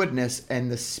fluidness and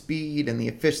the speed and the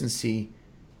efficiency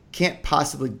can't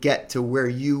possibly get to where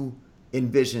you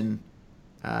envision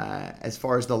as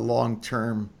far as the long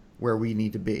term where we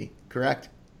need to be, correct?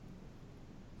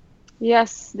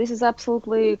 Yes, this is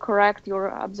absolutely correct.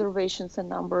 Your observations and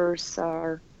numbers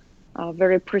are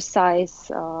very precise,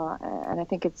 and I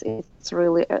think it's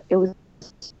really an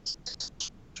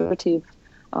illustrative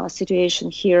situation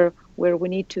here, where we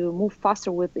need to move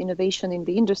faster with innovation in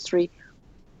the industry.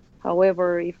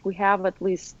 However, if we have at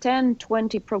least 10,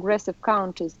 20 progressive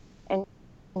counties and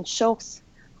shows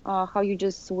how you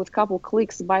just with a couple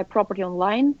clicks buy property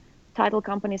online, title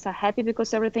companies are happy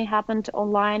because everything happened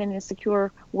online in a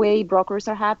secure way, brokers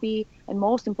are happy, and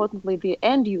most importantly, the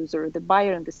end user, the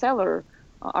buyer and the seller,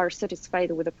 are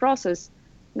satisfied with the process.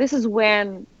 This is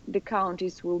when the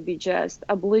counties will be just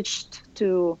obliged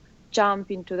to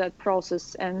jump into that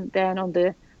process, and then on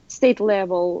the state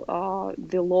level,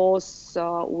 the laws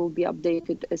will be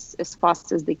updated as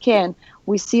fast as they can.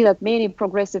 We see that many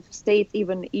progressive states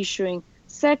even issuing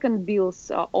second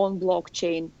bills on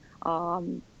blockchain,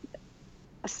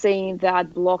 saying that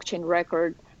blockchain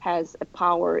record has a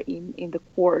power in the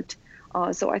court.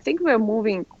 So I think we're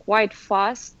moving quite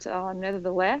fast,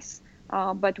 nevertheless,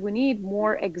 but we need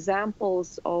more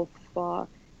examples of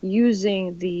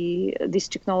using this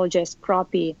technology as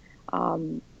Propy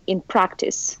in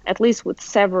practice, at least with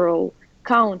several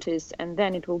counties, and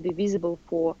then it will be visible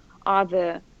for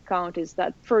other counties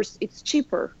that first it's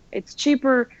cheaper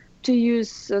to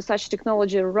use such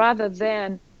technology rather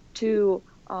than to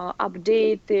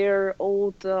update their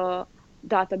old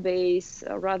database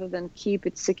rather than keep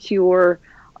it secure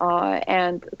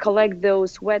and collect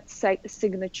those wet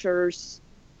signatures.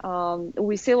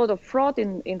 We see a lot of fraud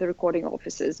in the recording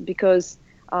offices because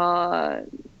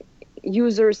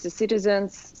users, the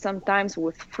citizens, sometimes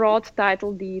with fraud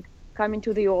title deed, come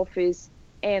into the office,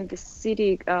 and the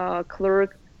city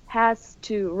clerk has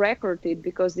to record it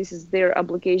because this is their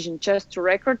obligation, just to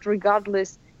record,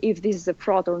 regardless if this is a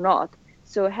fraud or not.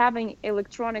 So having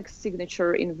electronic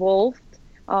signature involved,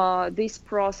 this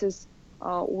process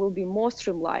will be more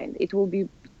streamlined. It will be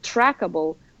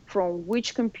trackable from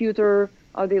which computer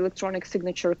the electronic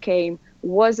signature came,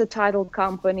 was a title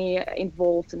company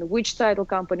involved, and which title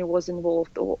company was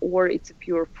involved, or it's a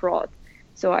pure fraud.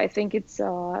 So I think it's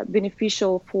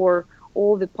beneficial for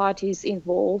all the parties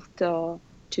involved to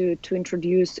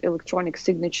introduce electronic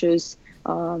signatures,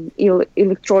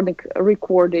 electronic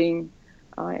recording,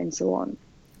 and so on.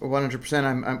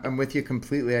 100%. I'm with you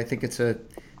completely. I think it's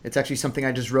actually something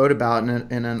I just wrote about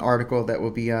in an article that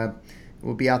will be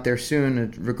out there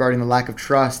soon regarding the lack of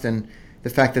trust and the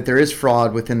fact that there is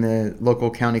fraud within the local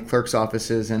county clerk's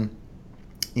offices, and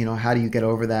how do you get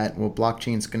over that? Well,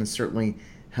 blockchain is going to certainly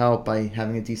help by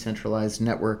having a decentralized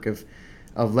network of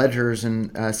ledgers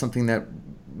and something that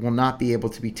will not be able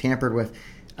to be tampered with.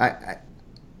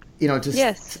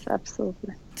 Yes,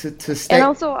 absolutely. To stay. And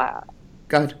also,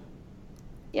 go ahead.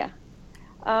 Yeah.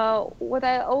 What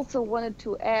I also wanted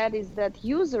to add is that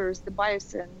users, the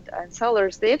buyers and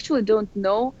sellers, they actually don't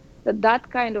know that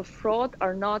kind of fraud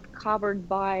are not covered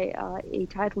by a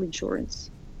title insurance.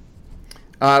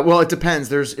 Well, it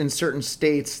depends. In certain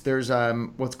states, there's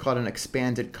what's called an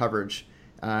expanded coverage.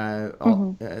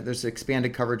 There's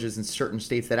expanded coverages in certain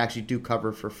states that actually do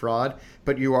cover for fraud.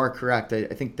 But you are correct. I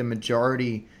think the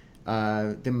majority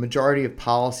of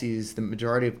policies, the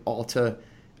majority of Alta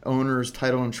owners'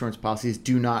 title insurance policies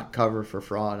do not cover for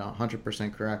fraud.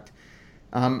 100% correct.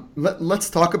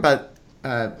 Let's talk about.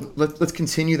 Let's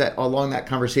continue that along that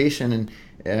conversation and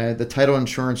the title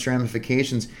insurance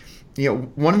ramifications.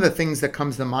 One of the things that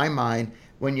comes to my mind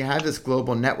when you have this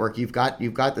global network, you've got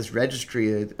this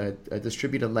registry, a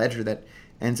distributed ledger that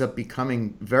ends up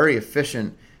becoming very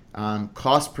efficient,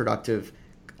 cost productive,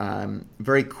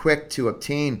 very quick to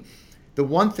obtain. The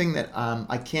one thing that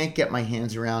I can't get my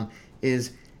hands around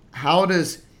is how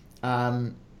does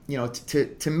to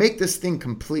make this thing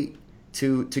complete,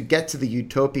 to get to the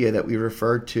utopia that we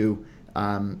referred to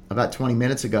about 20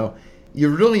 minutes ago, you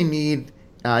really need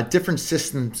different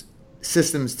systems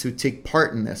to take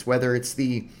part in this, whether it's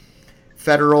the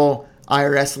federal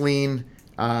IRS lien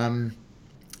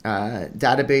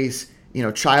database,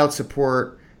 child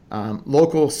support,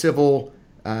 local civil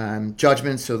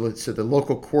judgments, so the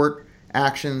local court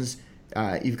actions.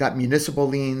 You've got municipal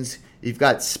liens. You've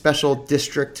got special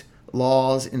district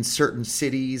laws in certain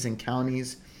cities and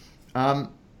counties.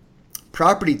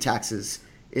 Property taxes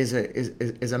is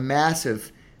a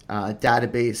massive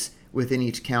database within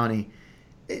each county.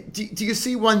 Do you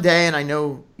see one day, and I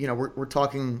know we're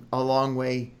talking a long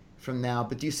way from now,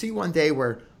 but do you see one day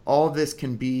where all of this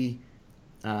can be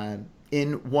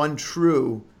in one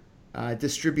true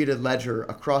distributed ledger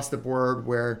across the board,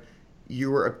 where you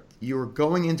were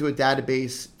going into a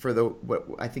database for what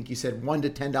I think you said $1 to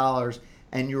 $10,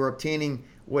 and you were obtaining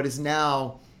what is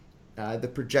now the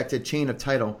projected chain of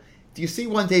title? Do you see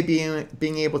one day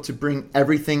being able to bring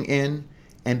everything in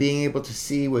and being able to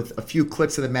see with a few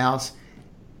clicks of the mouse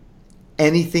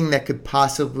anything that could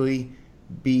possibly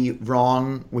be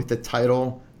wrong with the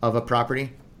title of a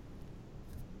property?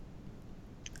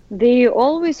 There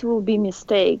always will be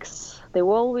mistakes. There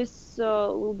always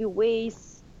will be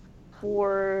ways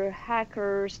for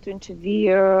hackers to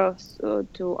interfere,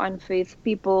 to unfaithful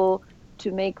people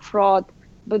to make fraud.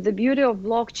 But the beauty of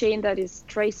blockchain, that is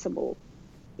traceable.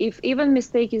 If even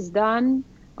mistake is done,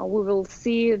 we will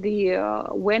see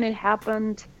when it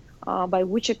happened, by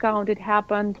which account it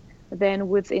happened. Then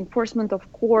with enforcement of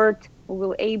court, we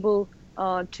will able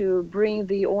to bring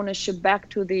the ownership back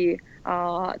to the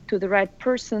right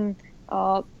person.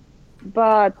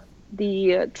 But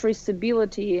the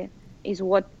traceability is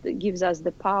what gives us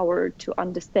the power to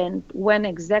understand when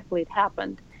exactly it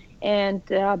happened. And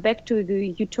back to the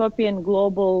utopian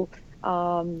global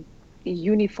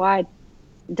unified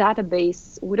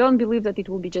database, we don't believe that it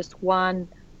will be just one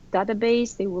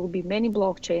database. There will be many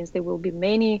blockchains. There will be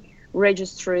many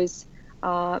registries.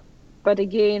 But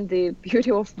again, the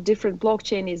beauty of different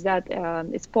blockchain is that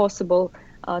it's possible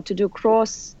to do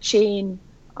cross-chain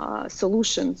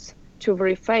solutions to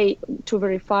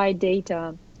verify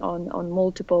data on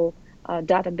multiple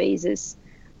databases.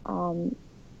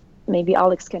 maybe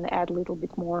Alex can add a little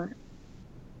bit more.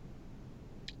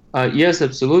 Yes,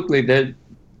 absolutely.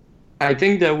 I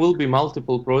think there will be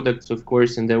multiple products, of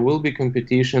course, and there will be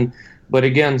competition. But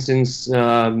again, since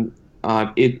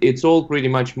it's all pretty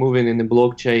much moving in the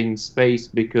blockchain space,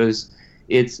 because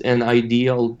it's an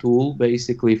ideal tool,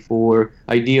 basically, for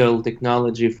ideal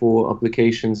technology for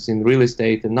applications in real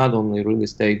estate, and not only real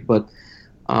estate, but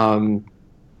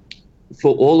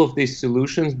for all of these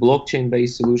solutions,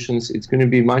 blockchain-based solutions, it's going to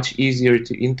be much easier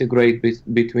to integrate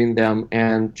between them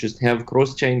and just have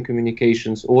cross-chain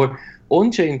communications or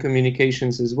on-chain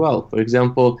communications as well. For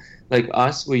example, like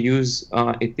us, we use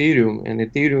Ethereum, and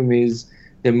Ethereum is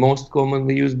the most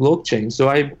commonly used blockchain. So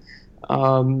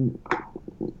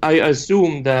I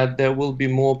assume that there will be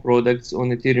more products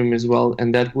on Ethereum as well,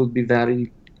 and that would be very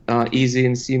easy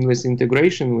and seamless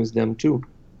integration with them too.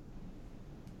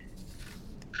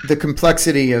 The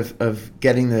complexity of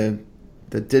getting the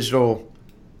digital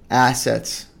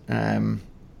assets, I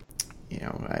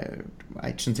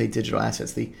shouldn't say digital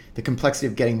assets, the complexity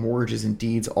of getting mortgages and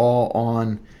deeds all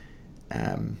on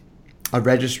a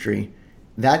registry,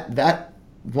 that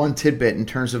one tidbit in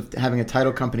terms of having a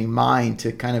title company mine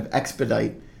to kind of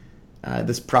expedite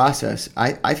this process,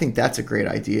 I think that's a great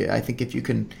idea. I think if you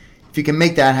can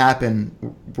make that happen,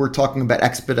 we're talking about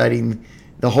expediting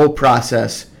the whole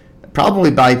process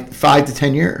probably by 5 to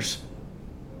 10 years.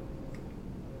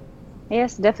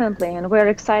 Yes, definitely, and we're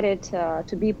excited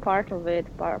to be part of it,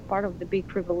 part of the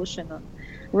big revolution on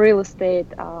real estate,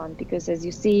 because as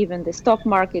you see, even the stock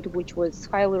market, which was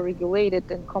highly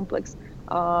regulated and complex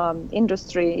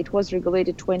industry, it was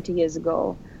regulated 20 years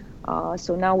ago.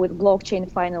 So now with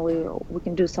blockchain, finally, we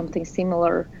can do something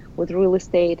similar with real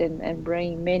estate and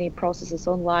bring many processes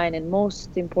online, and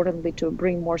most importantly, to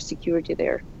bring more security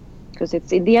there. Because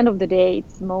it's, in the end of the day,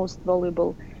 it's most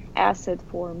valuable asset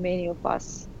for many of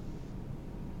us.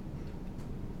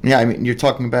 Yeah, I mean, you're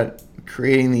talking about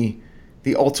creating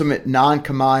the ultimate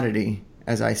non-commodity,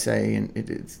 as I say, and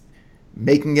it's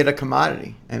making it a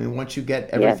commodity. I mean, once you get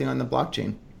everything on the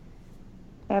blockchain.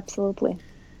 Absolutely.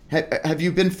 Have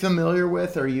you been familiar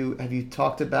with, or have you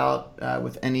talked about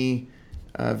with any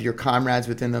of your comrades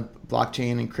within the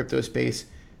blockchain and crypto space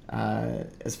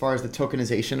as far as the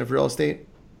tokenization of real estate?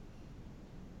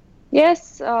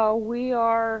 Yes, we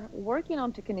are working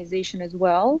on tokenization as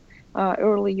well.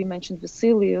 Earlier you mentioned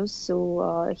Vasilius,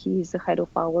 so he's the head of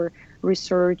our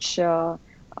research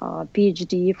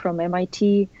PhD from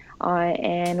MIT,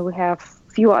 and we have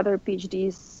few other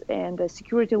PhDs and a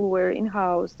security lawyer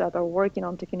in-house that are working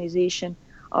on tokenization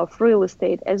of real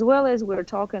estate, as well as we're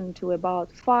talking to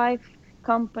about 5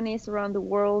 companies around the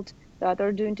world that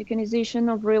are doing tokenization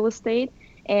of real estate.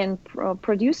 And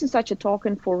producing such a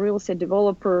token for real estate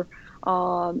developer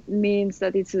means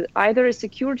that it's either a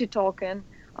security token,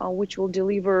 which will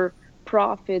deliver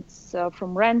profits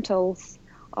from rentals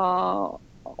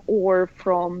or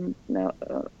from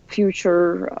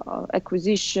future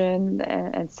acquisition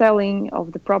and selling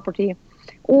of the property,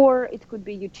 or it could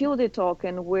be utility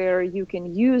token where you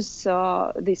can use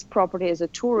this property as a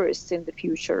tourist in the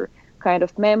future, kind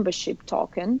of membership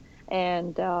token.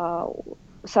 And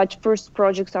such first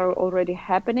projects are already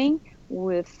happening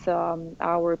with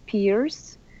our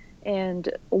peers, and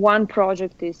one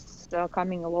project is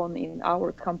coming along in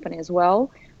our company as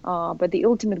well. But the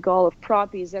ultimate goal of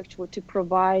Propy is actually to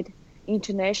provide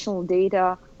international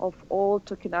data of all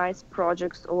tokenized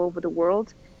projects all over the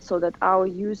world, so that our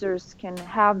users can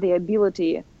have the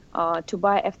ability to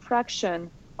buy a fraction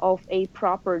of a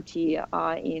property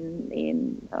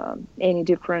in any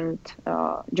different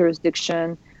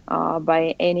jurisdiction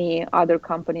by any other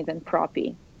company than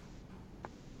Propy.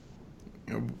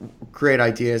 Great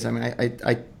ideas. I mean,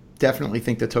 I definitely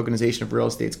think the tokenization of real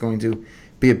estate is going to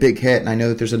be a big hit, and I know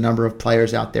that there's a number of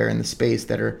players out there in the space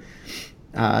that are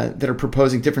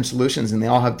proposing different solutions, and they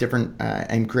all have different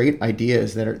and great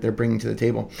ideas that they're bringing to the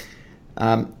table.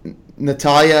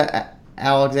 Natalia,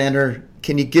 Alexander,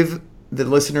 can you give the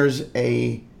listeners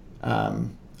a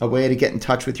way to get in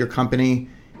touch with your company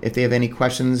if they have any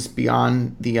questions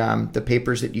beyond the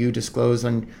papers that you disclose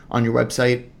on your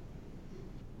website?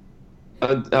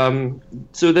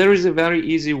 So there is a very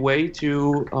easy way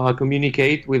to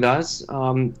communicate with us.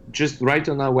 Just right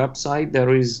on our website,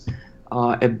 there is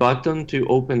a button to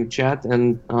open chat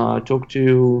and talk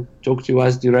to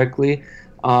us directly.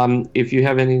 If you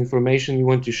have any information you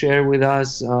want to share with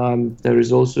us, there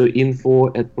is also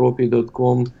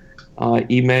info@propy.com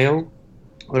email,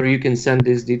 where you can send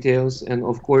these details. And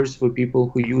of course, for people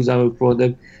who use our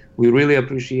product, we really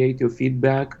appreciate your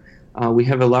feedback. We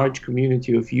have a large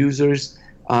community of users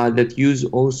that use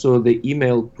also the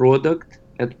email product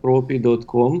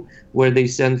propi.com, where they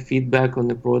send feedback on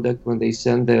the product, when they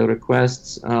send their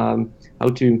requests, how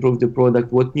to improve the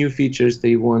product, what new features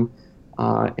they want,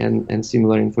 and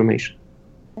similar information.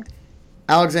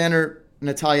 Alexander,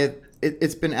 Natalia,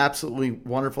 it's been absolutely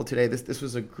wonderful today. This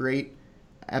was a great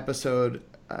episode,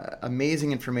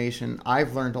 amazing information.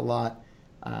 I've learned a lot.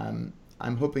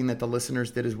 I'm hoping that the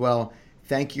listeners did as well.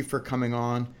 Thank you for coming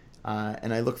on,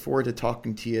 and I look forward to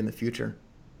talking to you in the future.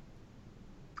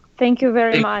 Thank you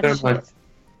very much. Thank you very much.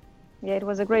 Yeah, it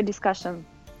was a great discussion.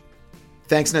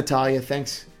 Thanks, Natalia.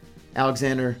 Thanks,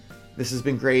 Alexander. This has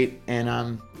been great.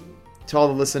 And to all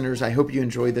the listeners, I hope you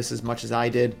enjoyed this as much as I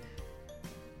did.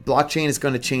 Blockchain is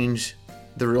going to change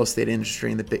the real estate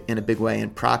industry in a big way,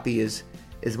 and Propi is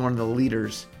one of the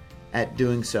leaders at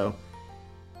doing so.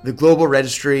 The global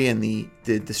registry and the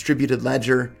distributed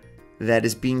ledger that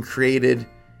is being created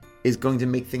is going to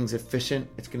make things efficient.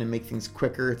 It's going to make things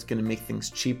quicker. It's going to make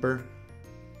things cheaper.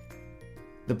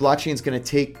 The blockchain is going to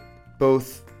take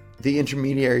both the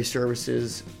intermediary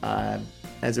services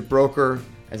as a broker,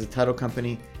 as a title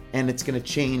company, and it's going to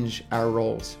change our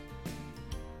roles.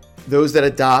 Those that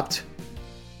adopt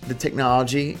the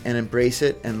technology and embrace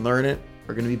it and learn it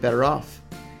are going to be better off.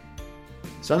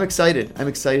 So I'm excited. I'm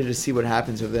excited to see what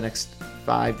happens over the next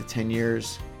 5 to 10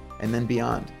 years and then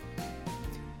beyond.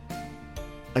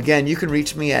 Again, you can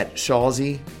reach me at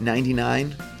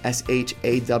Shawlsy99,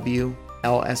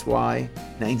 SHAWLSY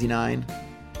 99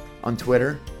 on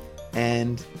Twitter,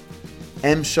 and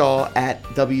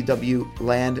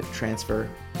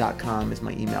mshaw@wwlandtransfer.com is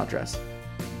my email address.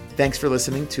 Thanks for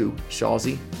listening to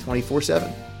Shawlsy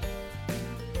 24/7.